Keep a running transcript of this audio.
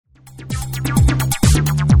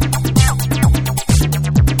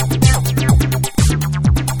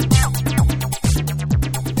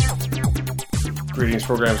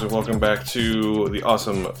Greetings, programs, and welcome back to the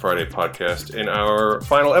Awesome Friday podcast in our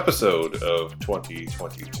final episode of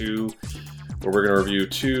 2022, where we're going to review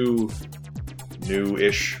two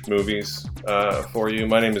new-ish movies for you.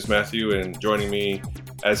 My name is Matthew, and joining me,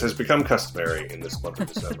 as has become customary in this month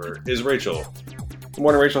of December, is Rachel. Good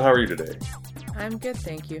morning, Rachel. How are you today? I'm good,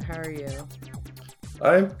 thank you. How are you?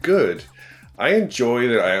 I'm good. I enjoy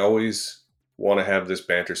that I always want to have this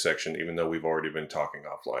banter section, even though we've already been talking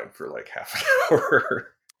offline for like half an hour.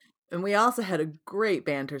 And we also had a great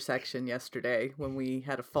banter section yesterday when we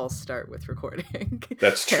had a false start with recording.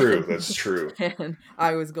 That's true. That's true. And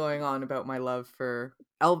I was going on about my love for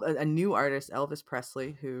a new artist, Elvis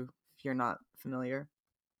Presley, who, if you're not familiar,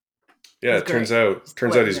 yeah, it turns out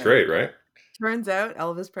he's great, right? Turns out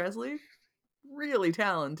Elvis Presley, really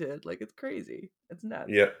talented. Like, it's crazy. It's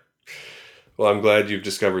nuts. Yeah. Well, I'm glad you've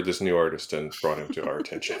discovered this new artist and brought him to our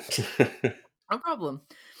attention. No problem.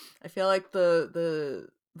 I feel like the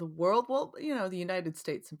world, well, you know, the United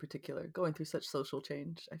States in particular, going through such social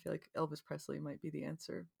change. I feel like Elvis Presley might be the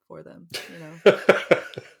answer for them. You know,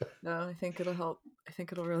 no, I think it'll help. I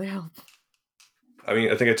think it'll really help. I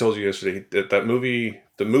mean, I think I told you yesterday that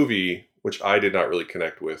the movie, which I did not really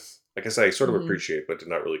connect with. I guess I sort of appreciate, but did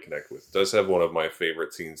not really connect with. Does have one of my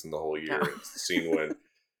favorite scenes in the whole year. Oh. It's the scene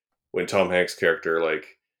when Tom Hanks' character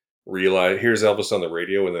hears Elvis on the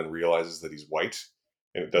radio and then realizes that he's white,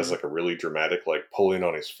 and it does like a really dramatic pull in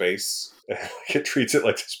on his face. It treats it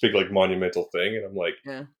like this big monumental thing, and I'm like,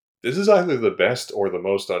 this is either the best or the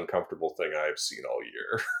most uncomfortable thing I've seen all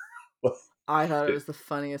year. I thought it was the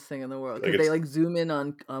funniest thing in the world because they zoom in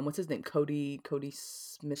on what's his name, Cody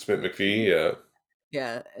Smith McPhee,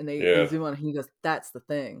 yeah, and they zoom on, and he goes, "That's the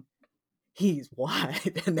thing. He's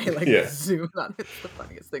white," and they zoom on. It's the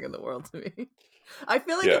funniest thing in the world to me. I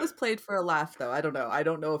feel like it was played for a laugh, though. I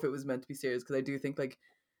don't know if it was meant to be serious, because I do think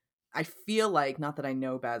I feel like, not that I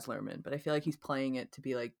know Baz Luhrmann, but I feel like he's playing it to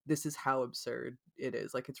be like, this is how absurd it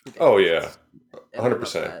is. Like, it's ridiculous. Oh yeah,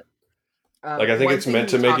 100%. I think it's meant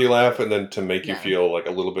to make you laugh, and then to make you feel like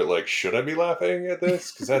a little bit like, should I be laughing at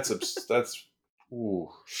this? Because that's ooh.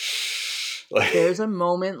 There's a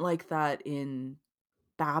moment like that in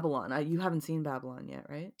Babylon. You haven't seen Babylon yet,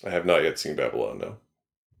 right? I have not yet seen Babylon, no.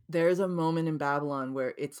 There's a moment in Babylon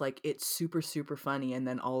where it's super, super funny, and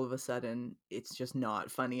then all of a sudden it's just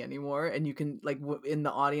not funny anymore. And you can, in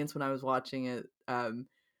the audience when I was watching it,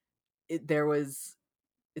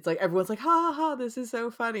 it's like everyone's like, ha ha ha, this is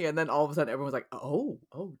so funny. And then all of a sudden everyone's like, oh,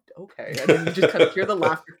 okay. And then you just kind of hear the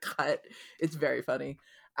laughter cut. It's very funny.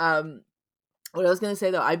 What I was going to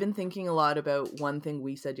say, though, I've been thinking a lot about one thing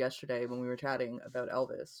we said yesterday when we were chatting about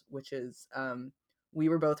Elvis, which is we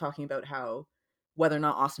were both talking about whether or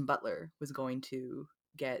not Austin Butler was going to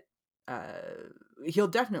get, he'll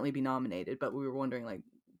definitely be nominated, but we were wondering,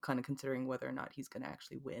 kind of considering whether or not he's going to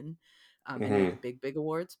actually win any of the big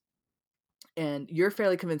awards. And you're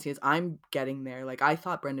fairly convincing, as I'm getting there. I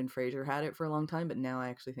thought Brendan Fraser had it for a long time, but now I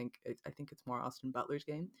actually think it's more Austin Butler's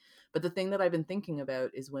game. But the thing that I've been thinking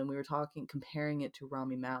about is when we were comparing it to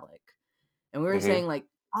Rami Malek, and we were saying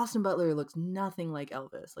Austin Butler looks nothing like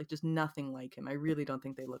Elvis, just nothing like him. I really don't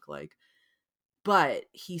think they look like, but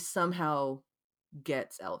he somehow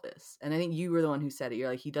gets Elvis. And I think you were the one who said it. You're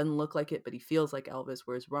like, he doesn't look like it, but he feels like Elvis,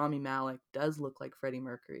 whereas Rami Malek does look like Freddie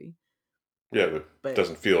Mercury. Yeah, but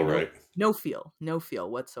doesn't feel right. No feel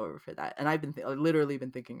whatsoever for that. And I've literally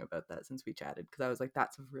been thinking about that since we chatted, because I was like,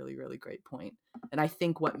 that's a really, really great point. And I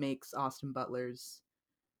think what makes Austin Butler's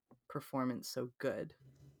performance so good,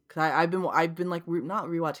 because I've been not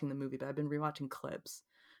rewatching the movie, but I've been rewatching clips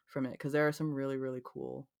from it, because there are some really, really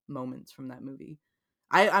cool moments from that movie.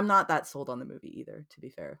 I'm not that sold on the movie either, to be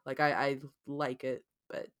fair. I like it,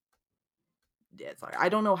 but yeah, sorry, I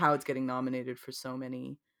don't know how it's getting nominated for so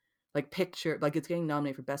many. It's getting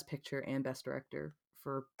nominated for Best Picture and Best Director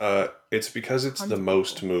for. It's because it's the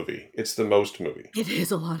most movie. It's the most movie. It is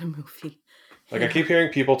a lot of movie. I keep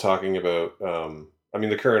hearing people talking about. I mean,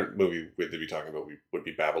 the current movie that we're talking about would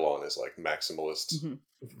be Babylon, is maximalist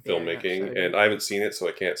filmmaking, and I haven't seen it, so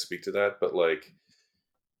I can't speak to that. But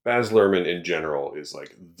Baz Luhrmann in general is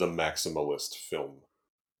the maximalist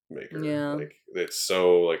filmmaker. Yeah, it's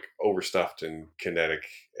so overstuffed and kinetic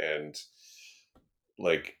and.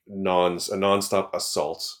 A nonstop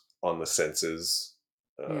assault on the senses,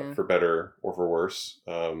 for better or for worse.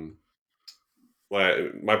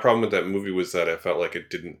 My problem with that movie was that I felt like it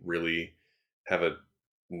didn't really have a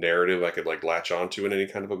narrative I could latch onto in any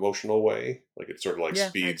kind of emotional way. It sort of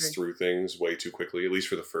speeds through things way too quickly, at least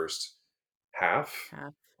for the first half.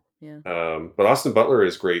 Yeah. But Austin Butler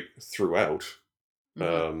is great throughout. He's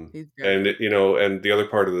great. And and the other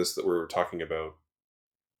part of this that we were talking about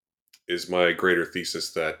is my greater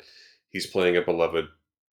thesis that he's playing a beloved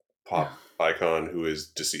pop icon who is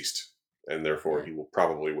deceased, and therefore Yeah. he will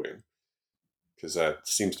probably win because that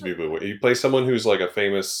seems to be the way. You play someone who's like a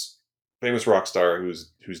famous rock star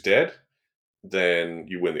who's dead, then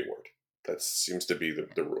you win the award. That seems to be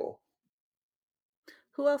the rule.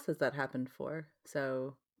 Who else has that happened for?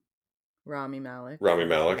 So Rami Malek, Rami obviously,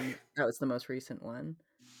 Malek, that was the most recent one.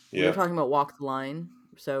 We were yeah, talking about Walk the Line.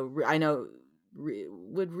 So I know,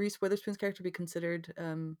 would Reese Witherspoon's character be considered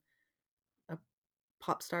a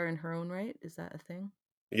pop star in her own right? Is that a thing?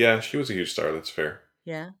 yeah, she was a huge star. That's fair.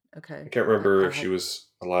 Yeah. I Okay. can't remember I if she had was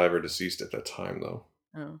alive or deceased at that time though.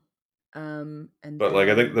 oh and But like,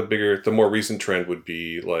 I think then the more recent trend would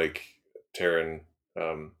be like Taron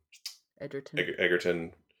um, Edgerton.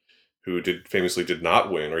 Egerton, who did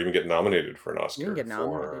not win or even get nominated for an You can Oscar get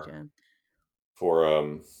nominated, yeah.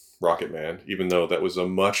 for Rocket Man, even though that was a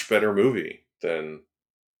much better movie than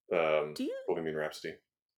Do you Bohemian Rhapsody.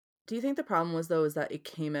 do you think the problem was though is that it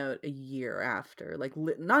came out a year after, like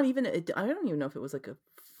not even I don't even know if it was like a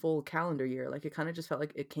full calendar year. Like it kind of just felt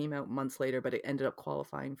like it came out months later, but it ended up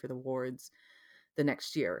qualifying for the awards the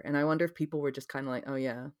next year. And I wonder if people were just kind of like, oh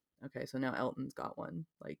yeah, okay, so now Elton's got one.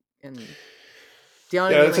 Like, and do you know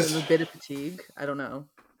what I Yeah, mean? Like a bit of fatigue. I don't know.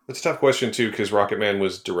 that's a tough question too because Rocket Man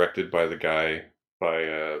was directed by the guy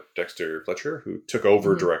by Dexter Fletcher, who took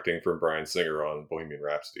over Hmm. directing from Bryan Singer on Bohemian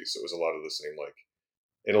Rhapsody. So it was a lot of the same. Like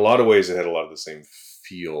in a lot of ways, it had a lot of the same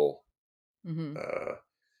feel, Hmm. uh,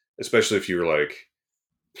 especially if you were like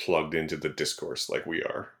plugged into the discourse like we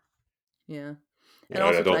are. Yeah, You and know,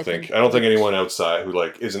 and also because I think I don't think with anyone outside who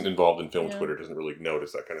like isn't involved in film yeah, Twitter doesn't really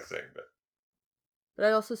notice that kind of thing. But but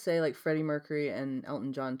I'd also say like Freddie Mercury and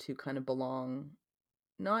Elton John too kind of belong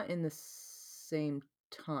not in the same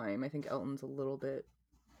time. I think Elton's a little bit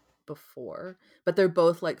before, but they're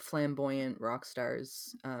both like flamboyant rock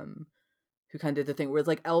stars who kind of did the thing where it's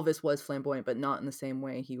like Elvis was flamboyant, but not in the same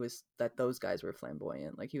way he was that those guys were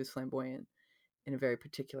flamboyant. Like he was flamboyant in a very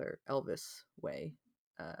particular Elvis way,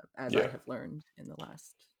 as I yeah, have learned in the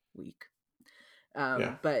last week.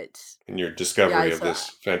 yeah. But And your yeah, discovery of so this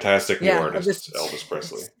fantastic new yeah, of this. artist, Elvis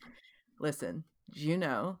Presley. Listen, do you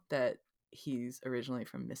know that he's originally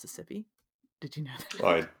from Mississippi? Did you know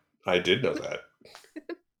I that? I did know that.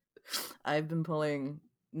 I've been pulling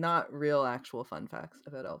not real actual fun facts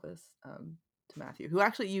about Elvis to Matthew, who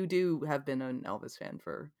actually you do have been an Elvis fan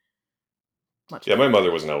for much Yeah, my time.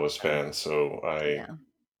 mother was an Elvis So fan, so yeah,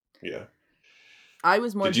 yeah. I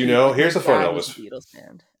was more Did you beat. know? Like my dad was a Beatles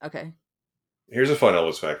fan. Okay. Here's a fun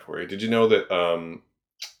Elvis fact for you. Did you know that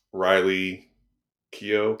Riley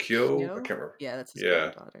Keough, I Kyo? can't remember. Yeah, that's his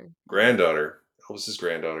Yeah, granddaughter. Yeah. granddaughter, Elvis's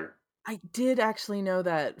granddaughter. I did actually know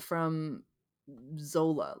that from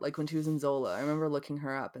Zola, like when she was in Zola. I remember looking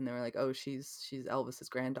her up and they were like, "Oh, she's Elvis's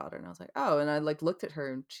granddaughter." And I was like, "Oh," and I like looked at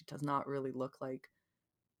her and she does not really look like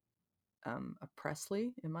a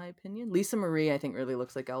Presley in my opinion. Lisa Marie I think really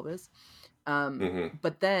looks like Elvis. Hmm.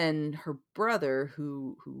 But then her brother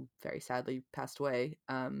who very sadly passed away,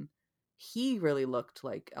 he really looked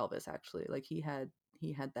like Elvis actually. Like he had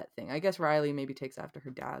that thing. I guess Riley maybe takes after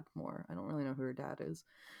her dad more. I don't really know who her dad is,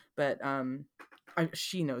 but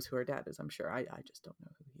she knows who her dad is. I'm sure. I just don't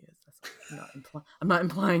know who he is. That's all. I'm not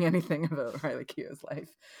implying anything about Riley Keough's life.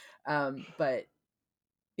 But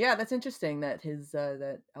yeah, that's interesting that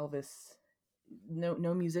that Elvis.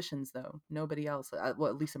 No musicians though. Nobody else.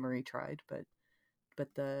 Well, Lisa Marie tried, but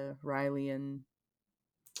the Riley and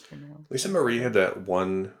Lisa her Marie had brother.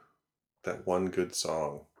 that one good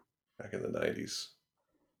song back in the '90s.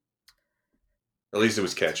 At least it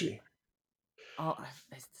was I do. catchy.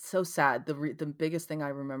 It's so sad. The biggest thing I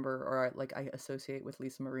remember or like I associate with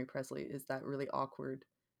Lisa Marie Presley is that really awkward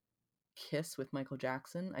kiss with Michael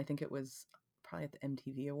Jackson. I think it was probably at the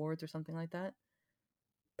MTV Awards or something like that.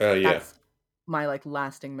 Yeah. That's my like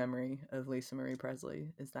lasting memory of Lisa Marie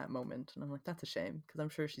Presley is that moment, and I'm like, that's a shame because I'm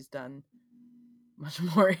sure she's done much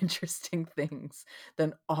more interesting things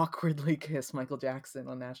than awkwardly kiss Michael Jackson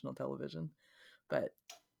on national television. But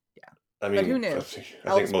yeah. I But who mean, knew? I think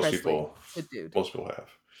Elvis Presley, good dude. most people have.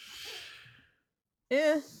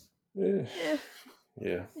 Eh, Eh, eh,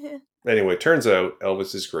 yeah. eh. Anyway, turns out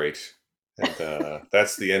Elvis is great, and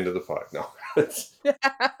that's the end of the pod. No,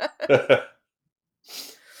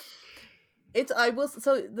 It's I will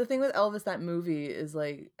so the thing with Elvis that movie is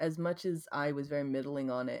like as much as I was very middling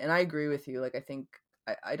on it, and I agree with you. Like I think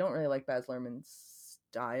I don't really like Baz Luhrmann's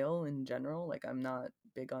style in general. Like I'm not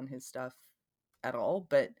big on his stuff at all.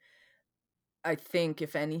 But I think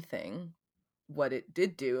if anything, what it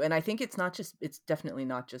did do, and I think it's definitely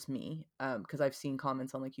not just me, because I've seen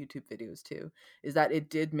comments on like YouTube videos too, is that it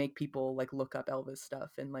did make people like look up Elvis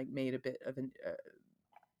stuff and like made a bit of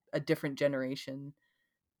a different generation,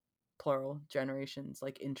 plural generations,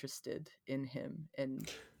 like interested in him. And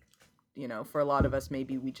for a lot of us,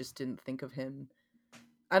 maybe we just didn't think of him.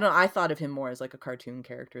 I thought of him more as like a cartoon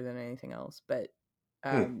character than anything else, but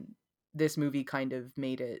Hmm. this movie kind of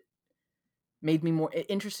made me more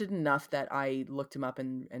interested enough that I looked him up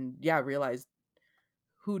and yeah, realized,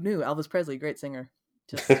 who knew Elvis Presley, great singer.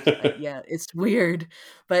 Just yeah, it's weird,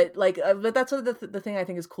 but like, but that's what the thing I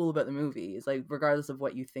think is cool about the movie is like, regardless of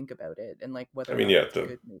what you think about it and like I whether or mean, not yeah, it's a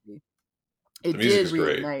good movie, the it music did is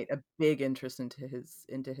great. reignite a big interest into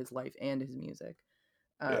his life and his music.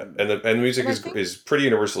 Yeah, Um, and the music and I think is pretty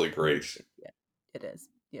universally great. yeah, it is.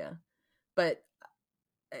 Yeah, but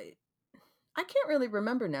I, I can't really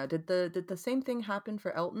remember now. Did the same thing happen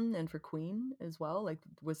for Elton and for Queen as well? Like,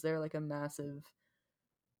 was there like a massive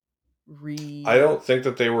I re? don't think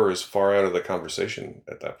that they were as far out of the conversation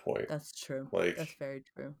at that point. That's true. That's Like very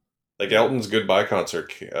true. like Yeah. Elton's Goodbye concert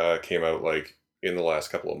came out like in the last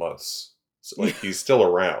couple of months. So like he's still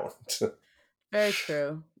around. Very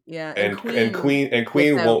true. Yeah, and and Queen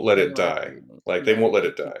Queen without won't let Freddie it die. Mercury, Like they yeah, won't let they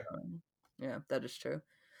it keep die. going. Yeah, that is true.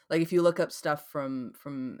 Like if you look up stuff from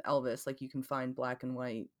Elvis, like you can find black and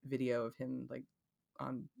white video of him like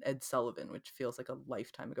on Ed Sullivan, which feels like a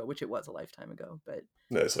lifetime ago, which it was a lifetime ago, but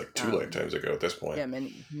That's like two um lifetimes ago at this point. yeah,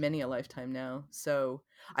 many a lifetime now. So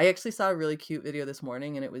I actually saw a really cute video this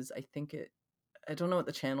morning, and it was, I don't know what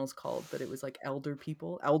the channel's called, but it was like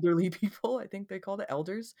elderly people, I think they called it,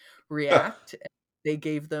 elders react. They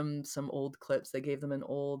gave them some old clips. They gave them an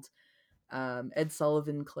old Ed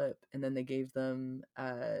Sullivan clip, and then they gave them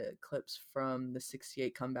clips from the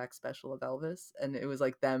 '68 comeback special of Elvis, and it was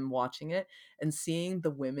like them watching it and seeing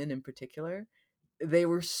the women in particular. They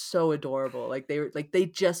were so adorable. Like they were like, they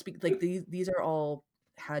just be like, these are all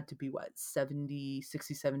had to be what, 70,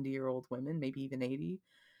 60, 70 year old women, maybe even 80,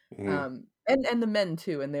 Mhm. and the men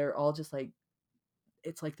too, and they're all just like,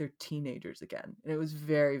 it's like they're teenagers again, and it was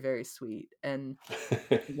very, very sweet. And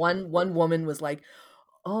one woman was like,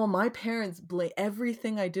 oh, my parents blame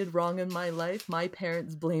everything I did wrong in my life, my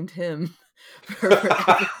parents blamed him for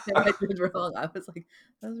everything I did wrong. I was like,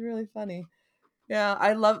 that was really funny. Yeah,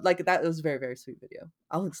 I love, like, that was a very, very sweet video.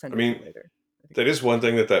 I'll I send it to you mean, later. I think that it's is cute. one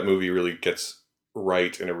thing that that movie really gets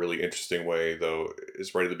right in a really interesting way, though,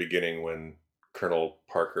 is right at the beginning when Colonel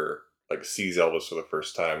Parker like sees Elvis for the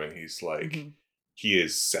first time, and he's like, Mhm. he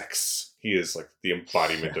is sex. He is like the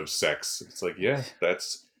embodiment Yeah. of sex. It's like, yeah,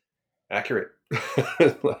 that's accurate.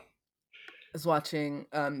 I was watching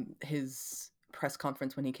his press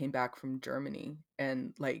conference when he came back from Germany,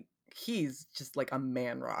 and like, he's just like a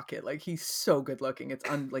man rocket. Like, he's so good looking. It's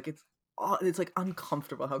like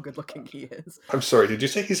uncomfortable how good looking he is. I'm sorry, did you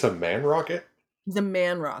say he's a man rocket? He's a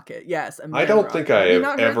man rocket. Yes, a I man don't think rocket. I Have you have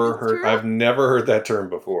not heard ever this heard, term? I've never heard that term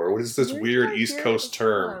before. What is this Where did weird I East hear it Coast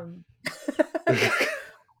term? from?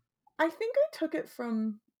 I think I took it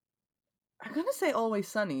from, I'm gonna say Always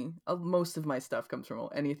Sunny. Most of my stuff comes from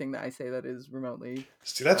anything that I say that is remotely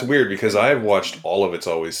See, that's weird because from I've Always watched Sunny. all of It's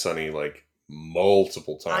Always Sunny like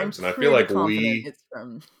multiple I'm times, and I feel pretty like confident it's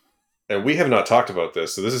from. we have not talked about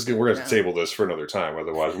this, so this is we're going to No, table this for another time.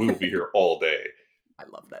 Otherwise, we will be here all day. I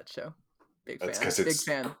love that show. Big That's fan. because Big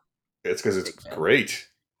fan. it's Big fan. great.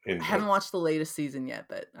 I And haven't watched the latest season yet,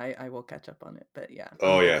 but I will catch up on it. But yeah, I'm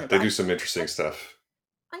oh a big yeah, fan. they But do some I interesting stuff.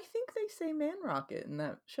 I think they say Man Rocket in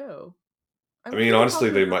that show. I I'm mean, pretty honestly,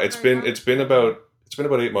 they confident might. that's where I got it from. It's been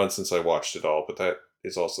about 8 months since I watched it all, but that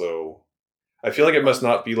is also. I feel like it must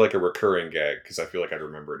Long. not be like a recurring gag because I feel like I'd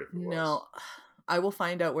remember it if it was. No, I will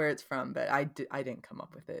find out where it's from, but I didn't come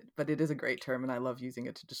up with it. But it is a great term, and I love using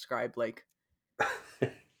it to describe like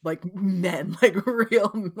men, like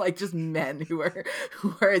real, like just men who are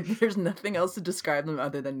there's nothing else to describe them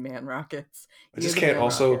other than man rockets. I He just is a can't. man rocket.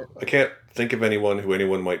 Also, I can't think of anyone who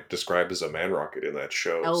anyone might describe as a man rocket in that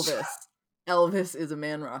show. So, Elvis. Elvis is a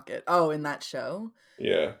man rocket. Oh, in that show.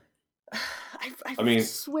 yeah, I I mean,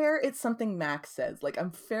 swear it's something Mac says. Like,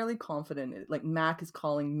 I'm fairly confident. Like, Mac is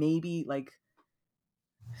calling, maybe like,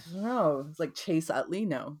 I don't know. It's like Chase Utley.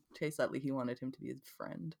 No, Chase Utley. He wanted him to be his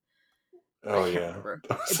friend. I oh can't yeah. remember,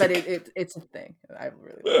 I was but like, it's a thing. I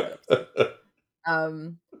really like that episode.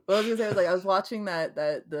 What I was gonna say was, like, I was watching that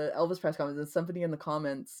the Elvis press conference, and somebody in the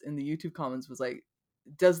comments, in the YouTube comments, was like,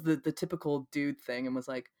 does the typical dude thing, and was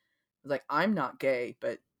like, I'm not gay,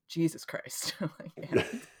 but Jesus Christ. I'm like, yeah,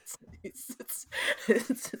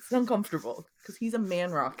 it's uncomfortable because he's a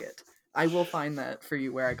man rocket. I will find that for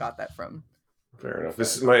you where I got that from. Fair enough.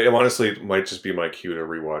 This Fair is enough. my honestly it might just be my cue to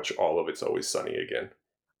rewatch all of It's Always Sunny again.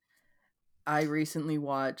 I recently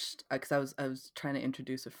watched because I was trying to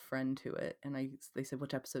introduce a friend to it, and they said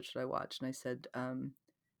which episode should I watch, and I said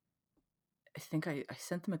I think I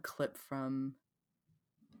sent them a clip from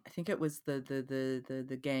I think it was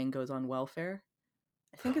the gang goes on welfare.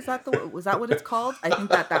 I think is that the was that what it's called? I think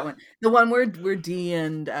that one, the one where Dee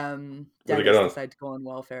and Where they get Dennis on? decide to go on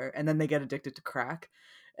welfare, and then they get addicted to crack,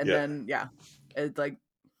 and Yeah, then yeah, it's like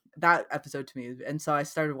that episode to me, and so I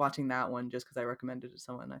started watching that one just because I recommended it to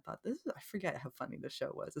someone. I thought I forget how funny the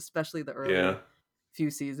show was, especially the yeah. early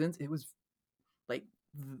few seasons. It was like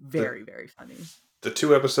The very very funny. the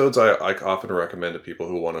two episodes I often recommend to people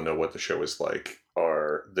who want to know what the show is like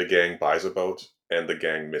are The Gang Buys a Boat and The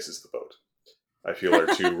Gang Misses the Boat. I feel are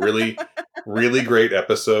two really great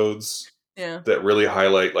episodes Yeah. that really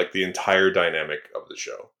highlight like the entire dynamic of the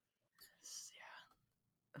show.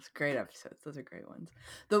 That's great episodes. Those are great ones.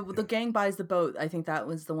 The gang buys the boat. I think that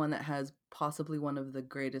was the one that has possibly one of the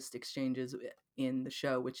greatest exchanges in the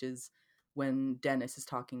show, which is when Dennis is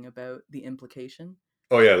talking about the implication,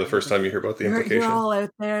 Oh yeah, the and he's first like, time you hear about the You're implication. all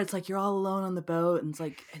out there. It's like you're all alone on the boat, and it's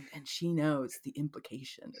like, and she knows the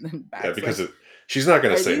implication." And then Yeah, Mac's because like, she's not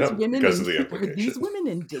going to "Are say these no women because in of the are implication. these women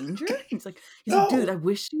in danger?" He's like, "Dude, I No.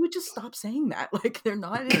 wish you would just stop saying that. Like they're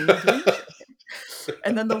not in any danger."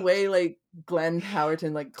 And then the way like Glenn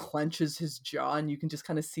Howerton like clenches his jaw and you can just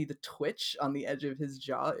kind of see the twitch on the edge of his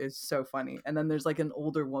jaw is so funny. And then there's like an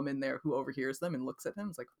older woman there who overhears them and looks at him.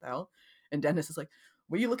 It's like, what the hell? And Dennis is like,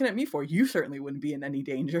 what are you looking at me for? You certainly wouldn't be in any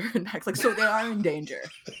danger. And Mac's like, so they are in danger.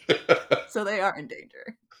 So they are in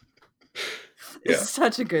danger. Yeah, It's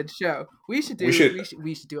such a good show. We should we do should.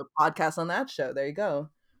 we should do a podcast on that show. There you go.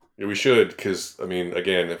 Yeah, we should because I mean,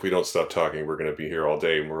 again, if we don't stop talking, we're going to be here all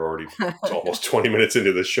day, and we're already almost 20 minutes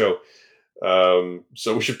into the show.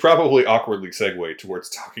 So we should probably awkwardly segue towards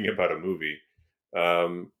talking about a movie,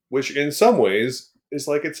 which in some ways is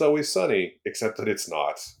like It's Always Sunny, except that it's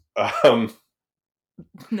not. Um,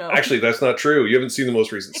 No. Actually, that's not true. You haven't seen the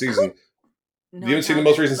most recent It could. season. If No, you I haven't seen the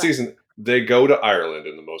most haven't. recent season, they go to Ireland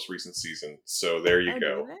in the most recent season. So there you Oh, do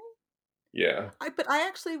go. they? Yeah. But I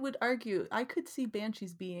actually would argue I could see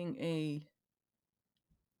Banshees being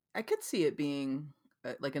I could see it being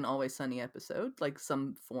like an Always Sunny episode, like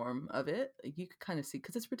some form of it. Like, you could kind of see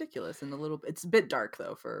because it's ridiculous and a little. It's a bit dark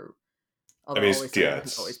though. For I although mean, Always Sunny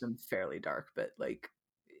has always it's been fairly dark, but like,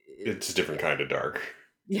 it's a different kind of dark.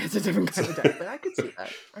 yeah, it's a different kind of dark. But I could see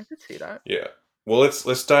that. I could see that. Yeah. Well,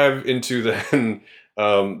 let's dive into then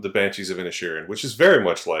the Banshees of Inisherin, which is very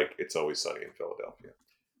much like It's Always Sunny in Philadelphia.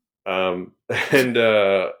 Um,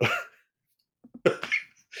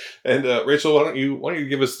 and uh, Rachel, why don't you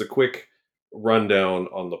give us the quick rundown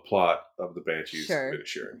on the plot of the Banshees of Sure.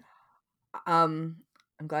 Inisherin? Um,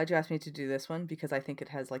 I'm glad you asked me to do this one because I think it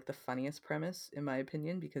has like the funniest premise in my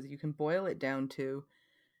opinion because you can boil it down to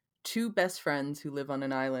two best friends who live on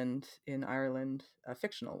an island in Ireland, a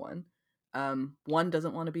fictional one. One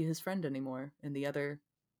doesn't want to be his friend anymore, and the other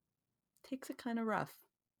takes it kind of rough.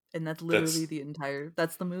 And that's literally That's the entire.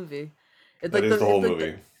 That's the movie. It's that like is the whole it's like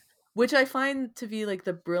movie. which I find to be like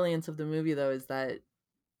the brilliance of the movie though is that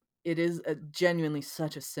it is genuinely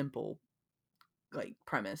such a simple like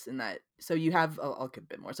premise in that. So you have I'll give a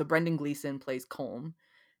bit more. So Brendan Gleeson plays Colm,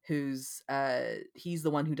 who's he's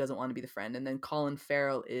the one who doesn't want to be the friend, and then Colin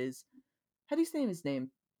Farrell is how do you say his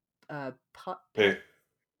name? Pat Pe-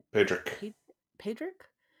 Pedrick. Pedrick.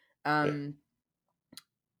 Yeah. Um,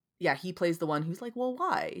 yeah, he plays the one who's like, well,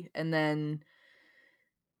 why? And then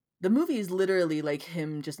the movie is literally like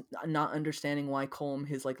him just not understanding why Colm,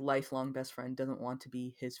 his like lifelong best friend, doesn't want to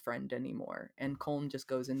be his friend anymore. And Colm just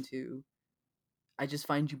goes into, I just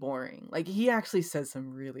find you boring. Like he actually says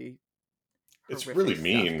some really It's horrific really stuff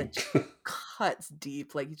mean. that just cuts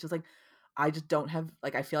deep. Like he's just like, I just don't have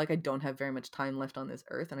like I feel like I don't have very much time left on this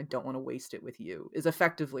earth and I don't want to waste it with you is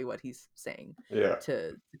effectively what he's saying Yeah.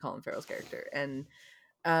 to Colin Farrell's character. And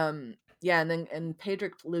yeah, and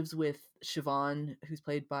Pedrick lives with Siobhan, who's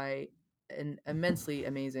played by an immensely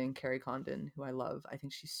amazing Carrie Condon, who I love. I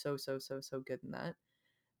think she's so good in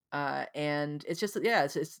that. And it's just yeah,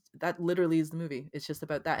 it's that literally is the movie. It's just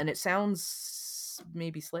about that, and it sounds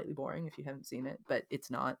maybe slightly boring if you haven't seen it, but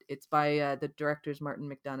it's not. It's by the directors Martin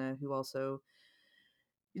McDonagh, who also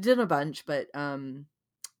did a bunch, but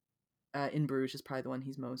In Bruges is probably the one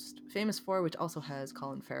he's most famous for, which also has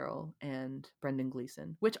Colin Farrell and Brendan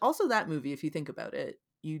Gleeson. Which also that movie, if you think about it,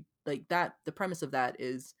 you like that. The premise of that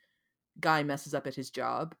is guy messes up at his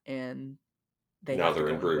job and they Now have to they're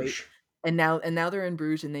in go and wait, Bruges. and now they're in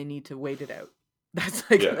Bruges and they need to wait it out. That's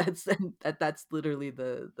like Yeah. that's literally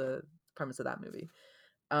the premise of that movie.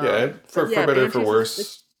 Yeah, and But for yeah, better or for Banshees is worse,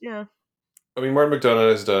 it's yeah. I mean, Martin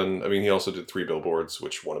McDonagh has done. I mean, he also did Three Billboards,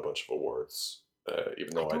 which won a bunch of awards. Even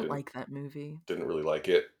I though I don't didn't like that movie. didn't really like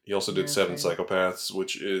it. He also did Yeah, Seven same. Psychopaths,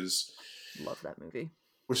 Love that movie.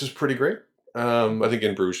 which is pretty great. I Mhm. think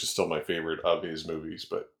In Bruges is still my favorite of his movies,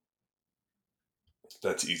 but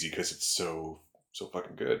that's easy because it's so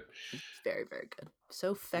fucking good. It's very, very good.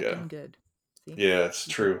 So Yeah, feckin' good. See? yeah, it's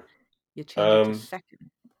You true. you change it to Um,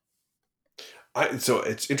 feckin'. so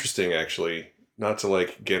it's interesting actually, not to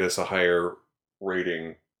like get us a higher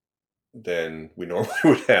rating than we normally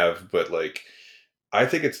would have, but like I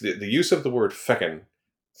think it's the use of the word feckin'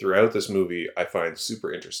 throughout this movie I find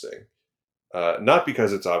super interesting. Not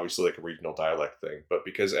because it's obviously like a regional dialect thing, but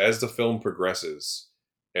because as the film progresses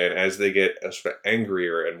and as they get sort of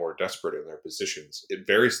angrier and more desperate in their positions, it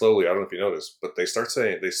very slowly, I don't know if you noticed, but they start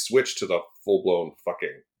saying, they switch to the full blown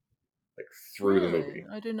fucking, like through the Really? movie.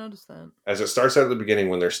 I didn't notice that. As it starts out at the beginning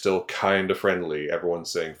when they're still kind of friendly,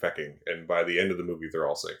 everyone's saying fecking. And by the end of the movie, they're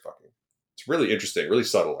all saying fucking. It's really interesting, really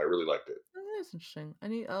subtle. I really liked it. Oh, that's interesting. I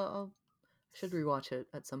should rewatch it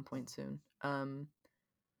at some point soon.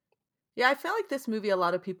 Yeah, I feel like this movie, a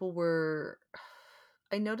lot of people were.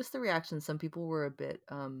 I noticed the reaction. Some people were a bit,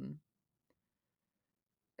 I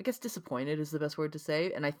guess, disappointed is the best word to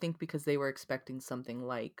say, and I think because they were expecting something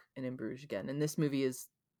like an In Bruges again, and this movie is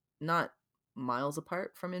not miles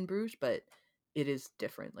apart from In Bruges, but it is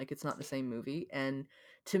different. Like it's not the same movie, and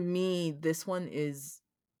to me, this one is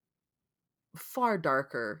far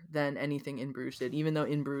darker than anything In Bruges did. Even though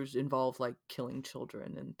In Bruges involved like killing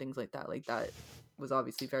children and things like that was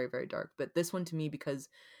obviously very, very dark. But this one to me, because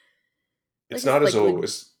It's like it's not as like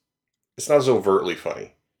it's not as overtly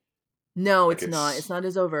funny. no, Like it's not. It's it's not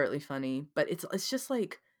as overtly funny, but it's just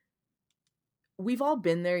like we've all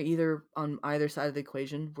been there either on either side of the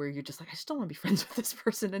equation where you're just like, I just don't want to be friends with this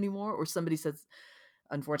person anymore. Or somebody says,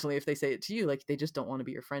 unfortunately, if they say it to you, like they just don't want to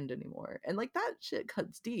be your friend anymore. And like that shit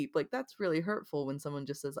cuts deep. Like that's really hurtful when someone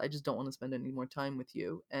just says, I just don't want to spend any more time with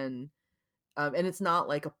you. And it's not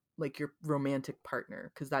like a like your romantic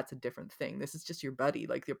partner, because that's a different thing. This is just your buddy,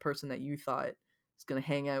 like the person that you thought is gonna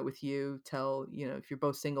hang out with you till, if you're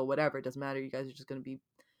both single, whatever, it doesn't matter. You guys are just gonna be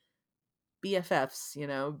BFFs,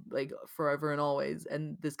 like forever and always.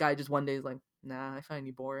 And this guy just one day is like, nah, I find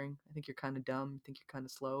you boring. I think you're kind of dumb. I think you're kind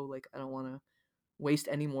of slow. Like, I don't want to waste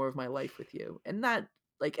any more of my life with you. And that,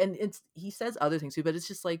 like, and he says other things too, but it's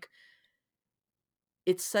just like,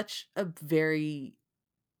 it's such a very,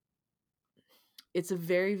 it's a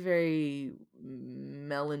very, very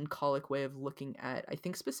melancholic way of looking at, I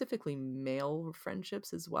think, specifically male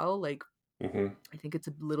friendships as well. Like, mhm. I think it's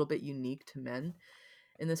a little bit unique to men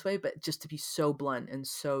in this way, but just to be so blunt and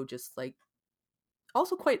so just like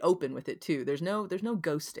also quite open with it too. There's no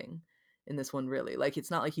ghosting in this one really. Like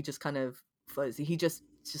it's not like he just kind of fuzzy. He just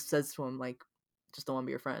says to him like, just don't want to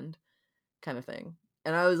be your friend, kind of thing.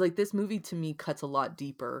 And I was like, this movie to me cuts a lot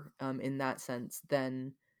deeper in that sense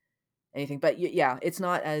than anything. But yeah, it's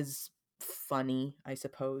not as funny, I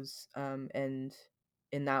suppose. And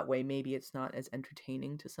in that way, maybe it's not as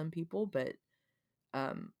entertaining to some people. But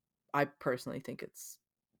um, I personally think it's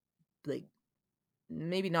like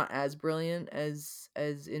maybe not as brilliant as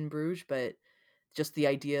In Bruges, but just the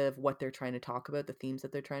idea of what they're trying to talk about, the themes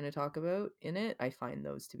that they're trying to talk about in it, I find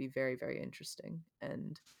those to be very, very interesting.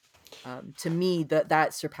 And to me,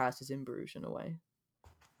 that surpasses In Bruges in a way.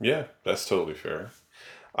 Yeah, that's totally fair.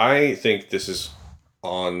 I think this is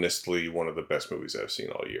honestly one of the best movies I've seen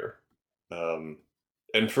all year. Um,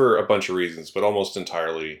 and for a bunch of reasons, but almost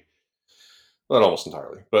entirely, not almost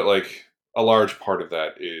entirely, but like a large part of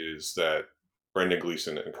that is that Brendan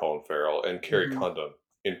Gleeson and Colin Farrell and Carrie Hmm. Condon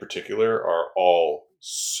in particular are all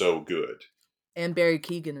so good. And Barry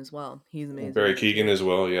Keoghan as well. He's And amazing Barry in it Keegan too. as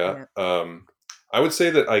well, yeah. Yeah. I would say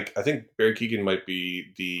that I think Barry Keegan might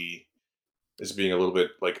be the as being a little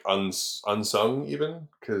bit like unsung even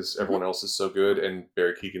because everyone Hmm. else is so good, and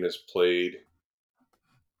Barry Keegan has played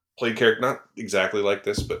character not exactly like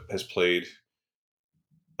this, but has played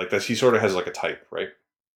like this. He sort of has like a type, right?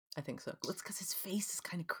 I think so. It's because his face is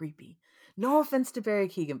kind of creepy. No offense to Barry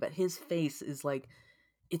Keoghan, but his face is like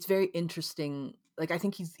it's very interesting. Like I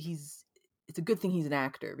think he's it's a good thing he's an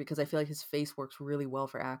actor because I feel like his face works really well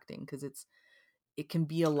for acting because it can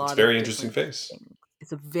be a It's a lot of very interesting different face. things.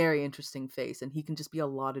 It's a very interesting face, and he can just be a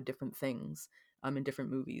lot of different things in different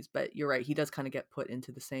movies. But you're right, he does kind of get put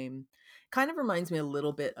into the same. Kind of reminds me a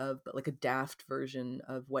little bit of, but like a daft version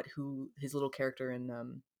of what who his little character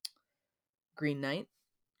in Green Knight,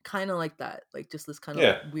 kind of like that, like just this kind of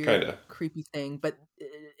Yeah, kind weird, of. creepy thing. But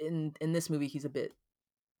in this movie, he's a bit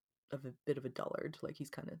of a dullard, like he's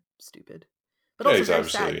kind of stupid. but Yeah, also he's very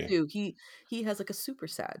sad obviously too. He has like a super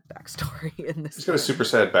sad backstory in this he's got a film. super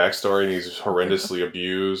sad backstory, and he's horrendously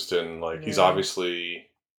abused, and like he's Yeah. obviously,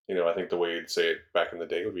 I think the way you'd say it back in the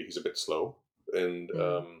day would be he's a bit slow, and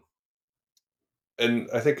Mhm.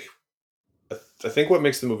 I think I think what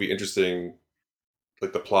makes the movie interesting,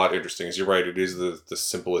 like the plot interesting, is you're right. It is the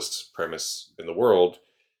simplest premise in the world.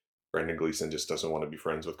 Brendan Gleeson just doesn't want to be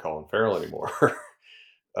friends with Colin Farrell anymore.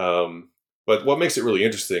 um, but what makes it really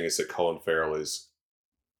interesting is that Colin Farrell is,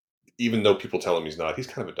 even though people tell him he's not, he's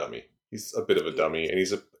kind of a dummy. He's a bit of a He dummy, is. and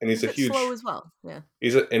He's he's a a bit slow huge as well. Yeah.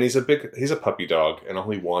 he's a puppy dog, and all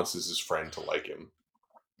he wants is his friend to like him.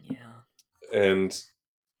 Yeah. And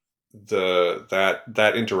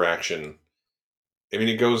that interaction, I mean,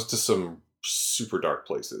 it goes to some super dark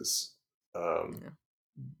places, um, Yeah.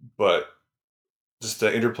 but just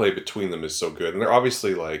the interplay between them is so good, and they're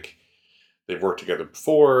obviously like they've worked together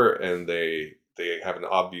before, and they have an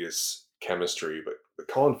obvious chemistry. But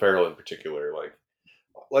Colin Farrell in particular,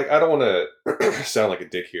 like I don't want to sound like a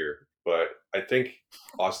dick here, but I think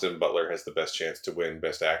Austin Butler has the best chance to win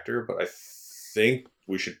Best Actor. But I think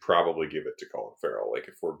we should probably give it to Colin Farrell. Like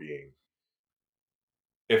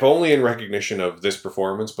if only in recognition of this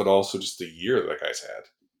performance, but also just the year that guy's had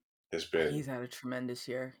has He's been. had a tremendous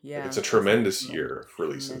year. Like Yeah, it's a he's had a tremendous year of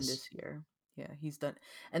releases. tremendous year. Yeah, he's done,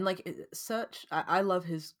 and like such. I love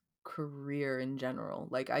his career in general.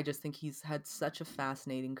 Like I just think he's had such a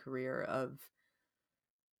fascinating career of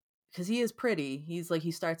because he is pretty. He's like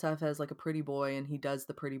he starts off as like a pretty boy, and he does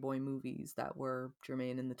the pretty boy movies that were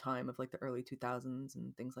germane in the time of like the early 2000s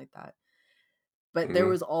and things like that. But there Hmm.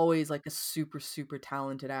 was always like a super super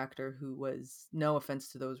talented actor who was, no offense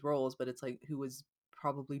to those roles, but it's like who was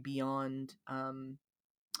probably beyond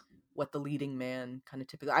what the leading man kind of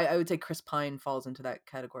typically. I would say Chris Pine falls into that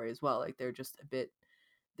category as well. Like they're just a bit,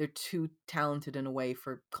 they're too talented in a way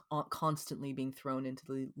for constantly being thrown into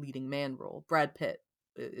the leading man role. Brad Pitt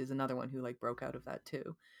is another one who like broke out of that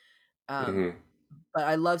too. Um, Hmm. but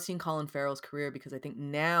I love seeing Colin Farrell's career because I think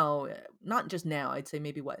now, not just now, I'd say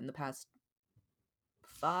maybe what in the past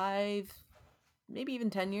 5, maybe even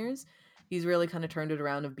 10 years, he's really kind of turned it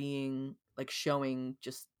around of being like showing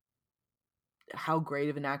just how great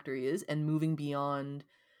of an actor he is and moving beyond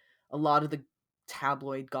a lot of the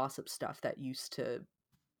tabloid gossip stuff that used to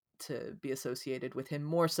be associated with him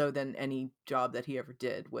more so than any job that he ever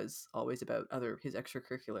did was always about other his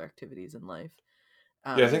extracurricular activities in life.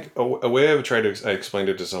 Yeah, I Um, think a way I've tried to I explained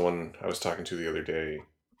it to someone I was talking to the other day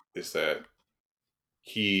is that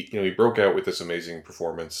he broke out with this amazing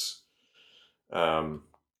performance. Um,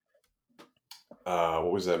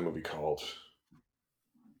 what was that movie called?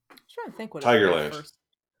 I'm trying to think what his very Tigerland. first was.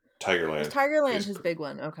 Tigerland. Tigerland His his big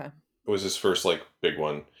one. Okay. it was his first like big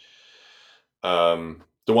one.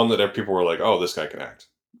 The one that people were like, "Oh, this guy can act,"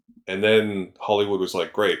 and then Hollywood was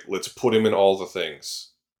like, "Great, let's put him in all the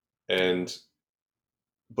things." Yeah. And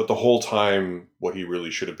but the whole time, what he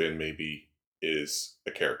really should have been maybe is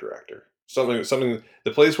a character actor. Something.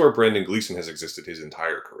 The place where Brendan Gleeson has existed his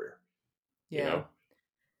entire career. You Yeah. know.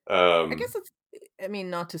 I guess Um, it's, I mean,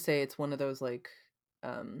 not to say it's one of those like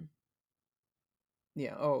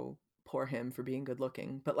oh, poor him for being good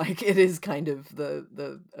looking, but like it is kind of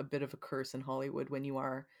the a bit of a curse in Hollywood when you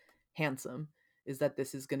are handsome, is that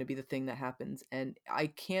this is going to be the thing that happens, and I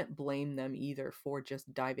can't blame them either for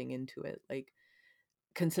just diving into it. Like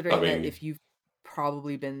I considering that mean, if you've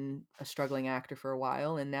probably been a struggling actor for a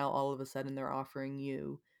while and now all of a sudden they're offering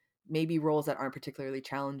you maybe roles that aren't particularly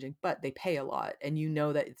challenging, but they pay a lot and you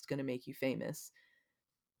know that it's going to make you famous.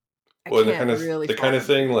 I well, and can't really the kind fault of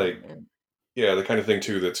them for thing doing like it. yeah, the kind of thing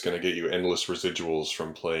too that's going to get you endless residuals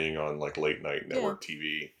from playing on like late night Yeah. network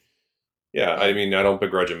TV. Yeah, I Yeah. mean, I don't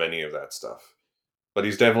begrudge him any of that stuff, but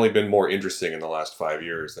he's definitely been more interesting in the last 5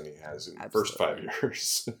 years than he has in the first five Absolutely.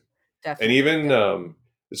 years. And Definitely, even definitely.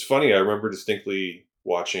 it's funny. I remember distinctly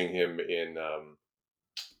watching him in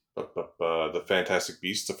the Fantastic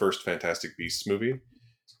Beasts, the first Fantastic Beasts movie.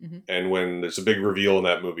 Mhm. And when there's a big reveal in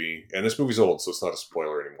that movie, and this movie's old, so it's not a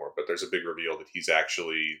spoiler anymore, but there's a big reveal that he's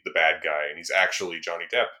actually the bad guy and he's actually Johnny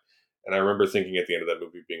Depp. And I remember thinking at the end of that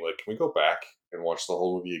movie, being like, can we go back and watch the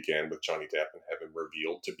whole movie again with Johnny Depp and have him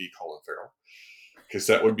revealed to be Colin Farrell? Because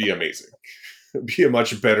that would be amazing. It'd be a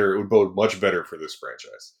much better, it would bode much better for this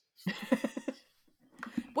franchise.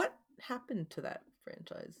 What happened to that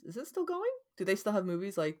franchise? Is it still going? Do they still have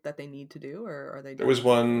movies like that they need to do, or are they done at this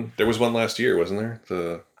point? There was one last year, wasn't there?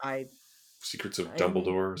 The I Secrets of I'm Dumbledore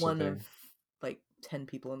or one of something. like 10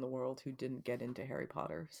 people in the world who didn't get into Harry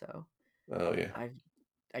Potter, so Oh yeah. I've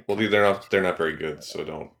I Well, kind of watched they're too not very little good, of so it.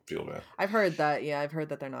 don't feel bad. I've heard that. Yeah, I've heard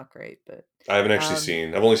that they're not great, but I haven't actually um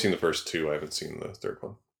seen. I've only seen the first two. I haven't seen the third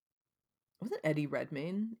one. wasn't Eddie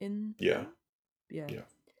Redmayne in Yeah, that? Yeah, yeah.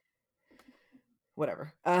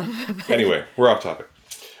 whatever. But Anyway, we're off topic.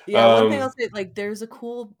 yeah, one thing I'll Um, say, like, there's a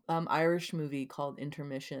cool Irish movie called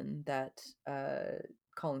Intermission that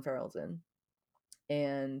Colin Farrell's in,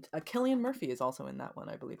 and Cillian Murphy is also in that one,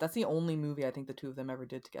 I believe. That's the only movie I think the two of them ever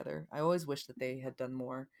did together. I always wish that they had done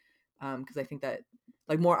more, because I think that,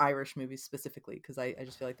 like, more Irish movies specifically, because I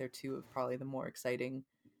just feel like they're two of probably the more exciting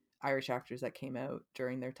Irish actors that came out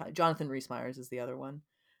during their time. Jonathan Rhys-Meyers is the other one.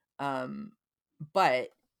 Um,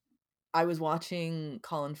 but I was watching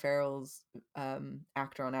Colin Farrell's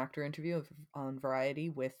actor on actor interview on Variety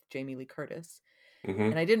with Jamie Lee Curtis,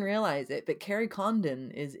 and mhm, I didn't realize it, but Carrie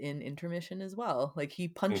Condon is in Intermission as well. Like, he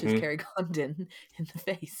punches mhm. Carrie Condon in the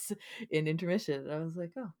face in Intermission. And I was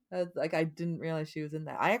like, oh, like, I didn't realize she was in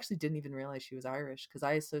that. I actually didn't even realize she was Irish because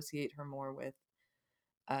I associate her more with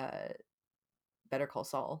uh, Better Call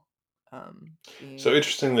Saul, So being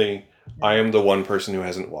interestingly, I yeah. am the one person who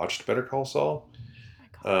hasn't watched Better Call Saul. Oh my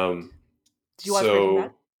god, Um, did you watch Breaking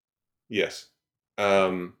Bad? so yes,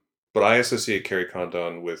 Okay. but I associate Carrie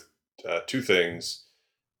Condon with two things.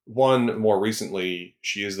 One, more recently,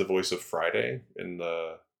 she is the voice of Friday in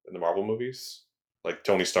the Marvel movies, like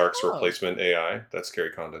Tony Stark's Oh, replacement AI. That's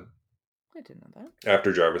Carrie Condon I didn't know that.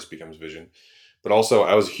 after Jarvis becomes Vision. But also,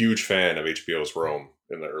 I was a huge fan of HBO's Rome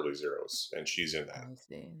in the early zeros, and she's in that I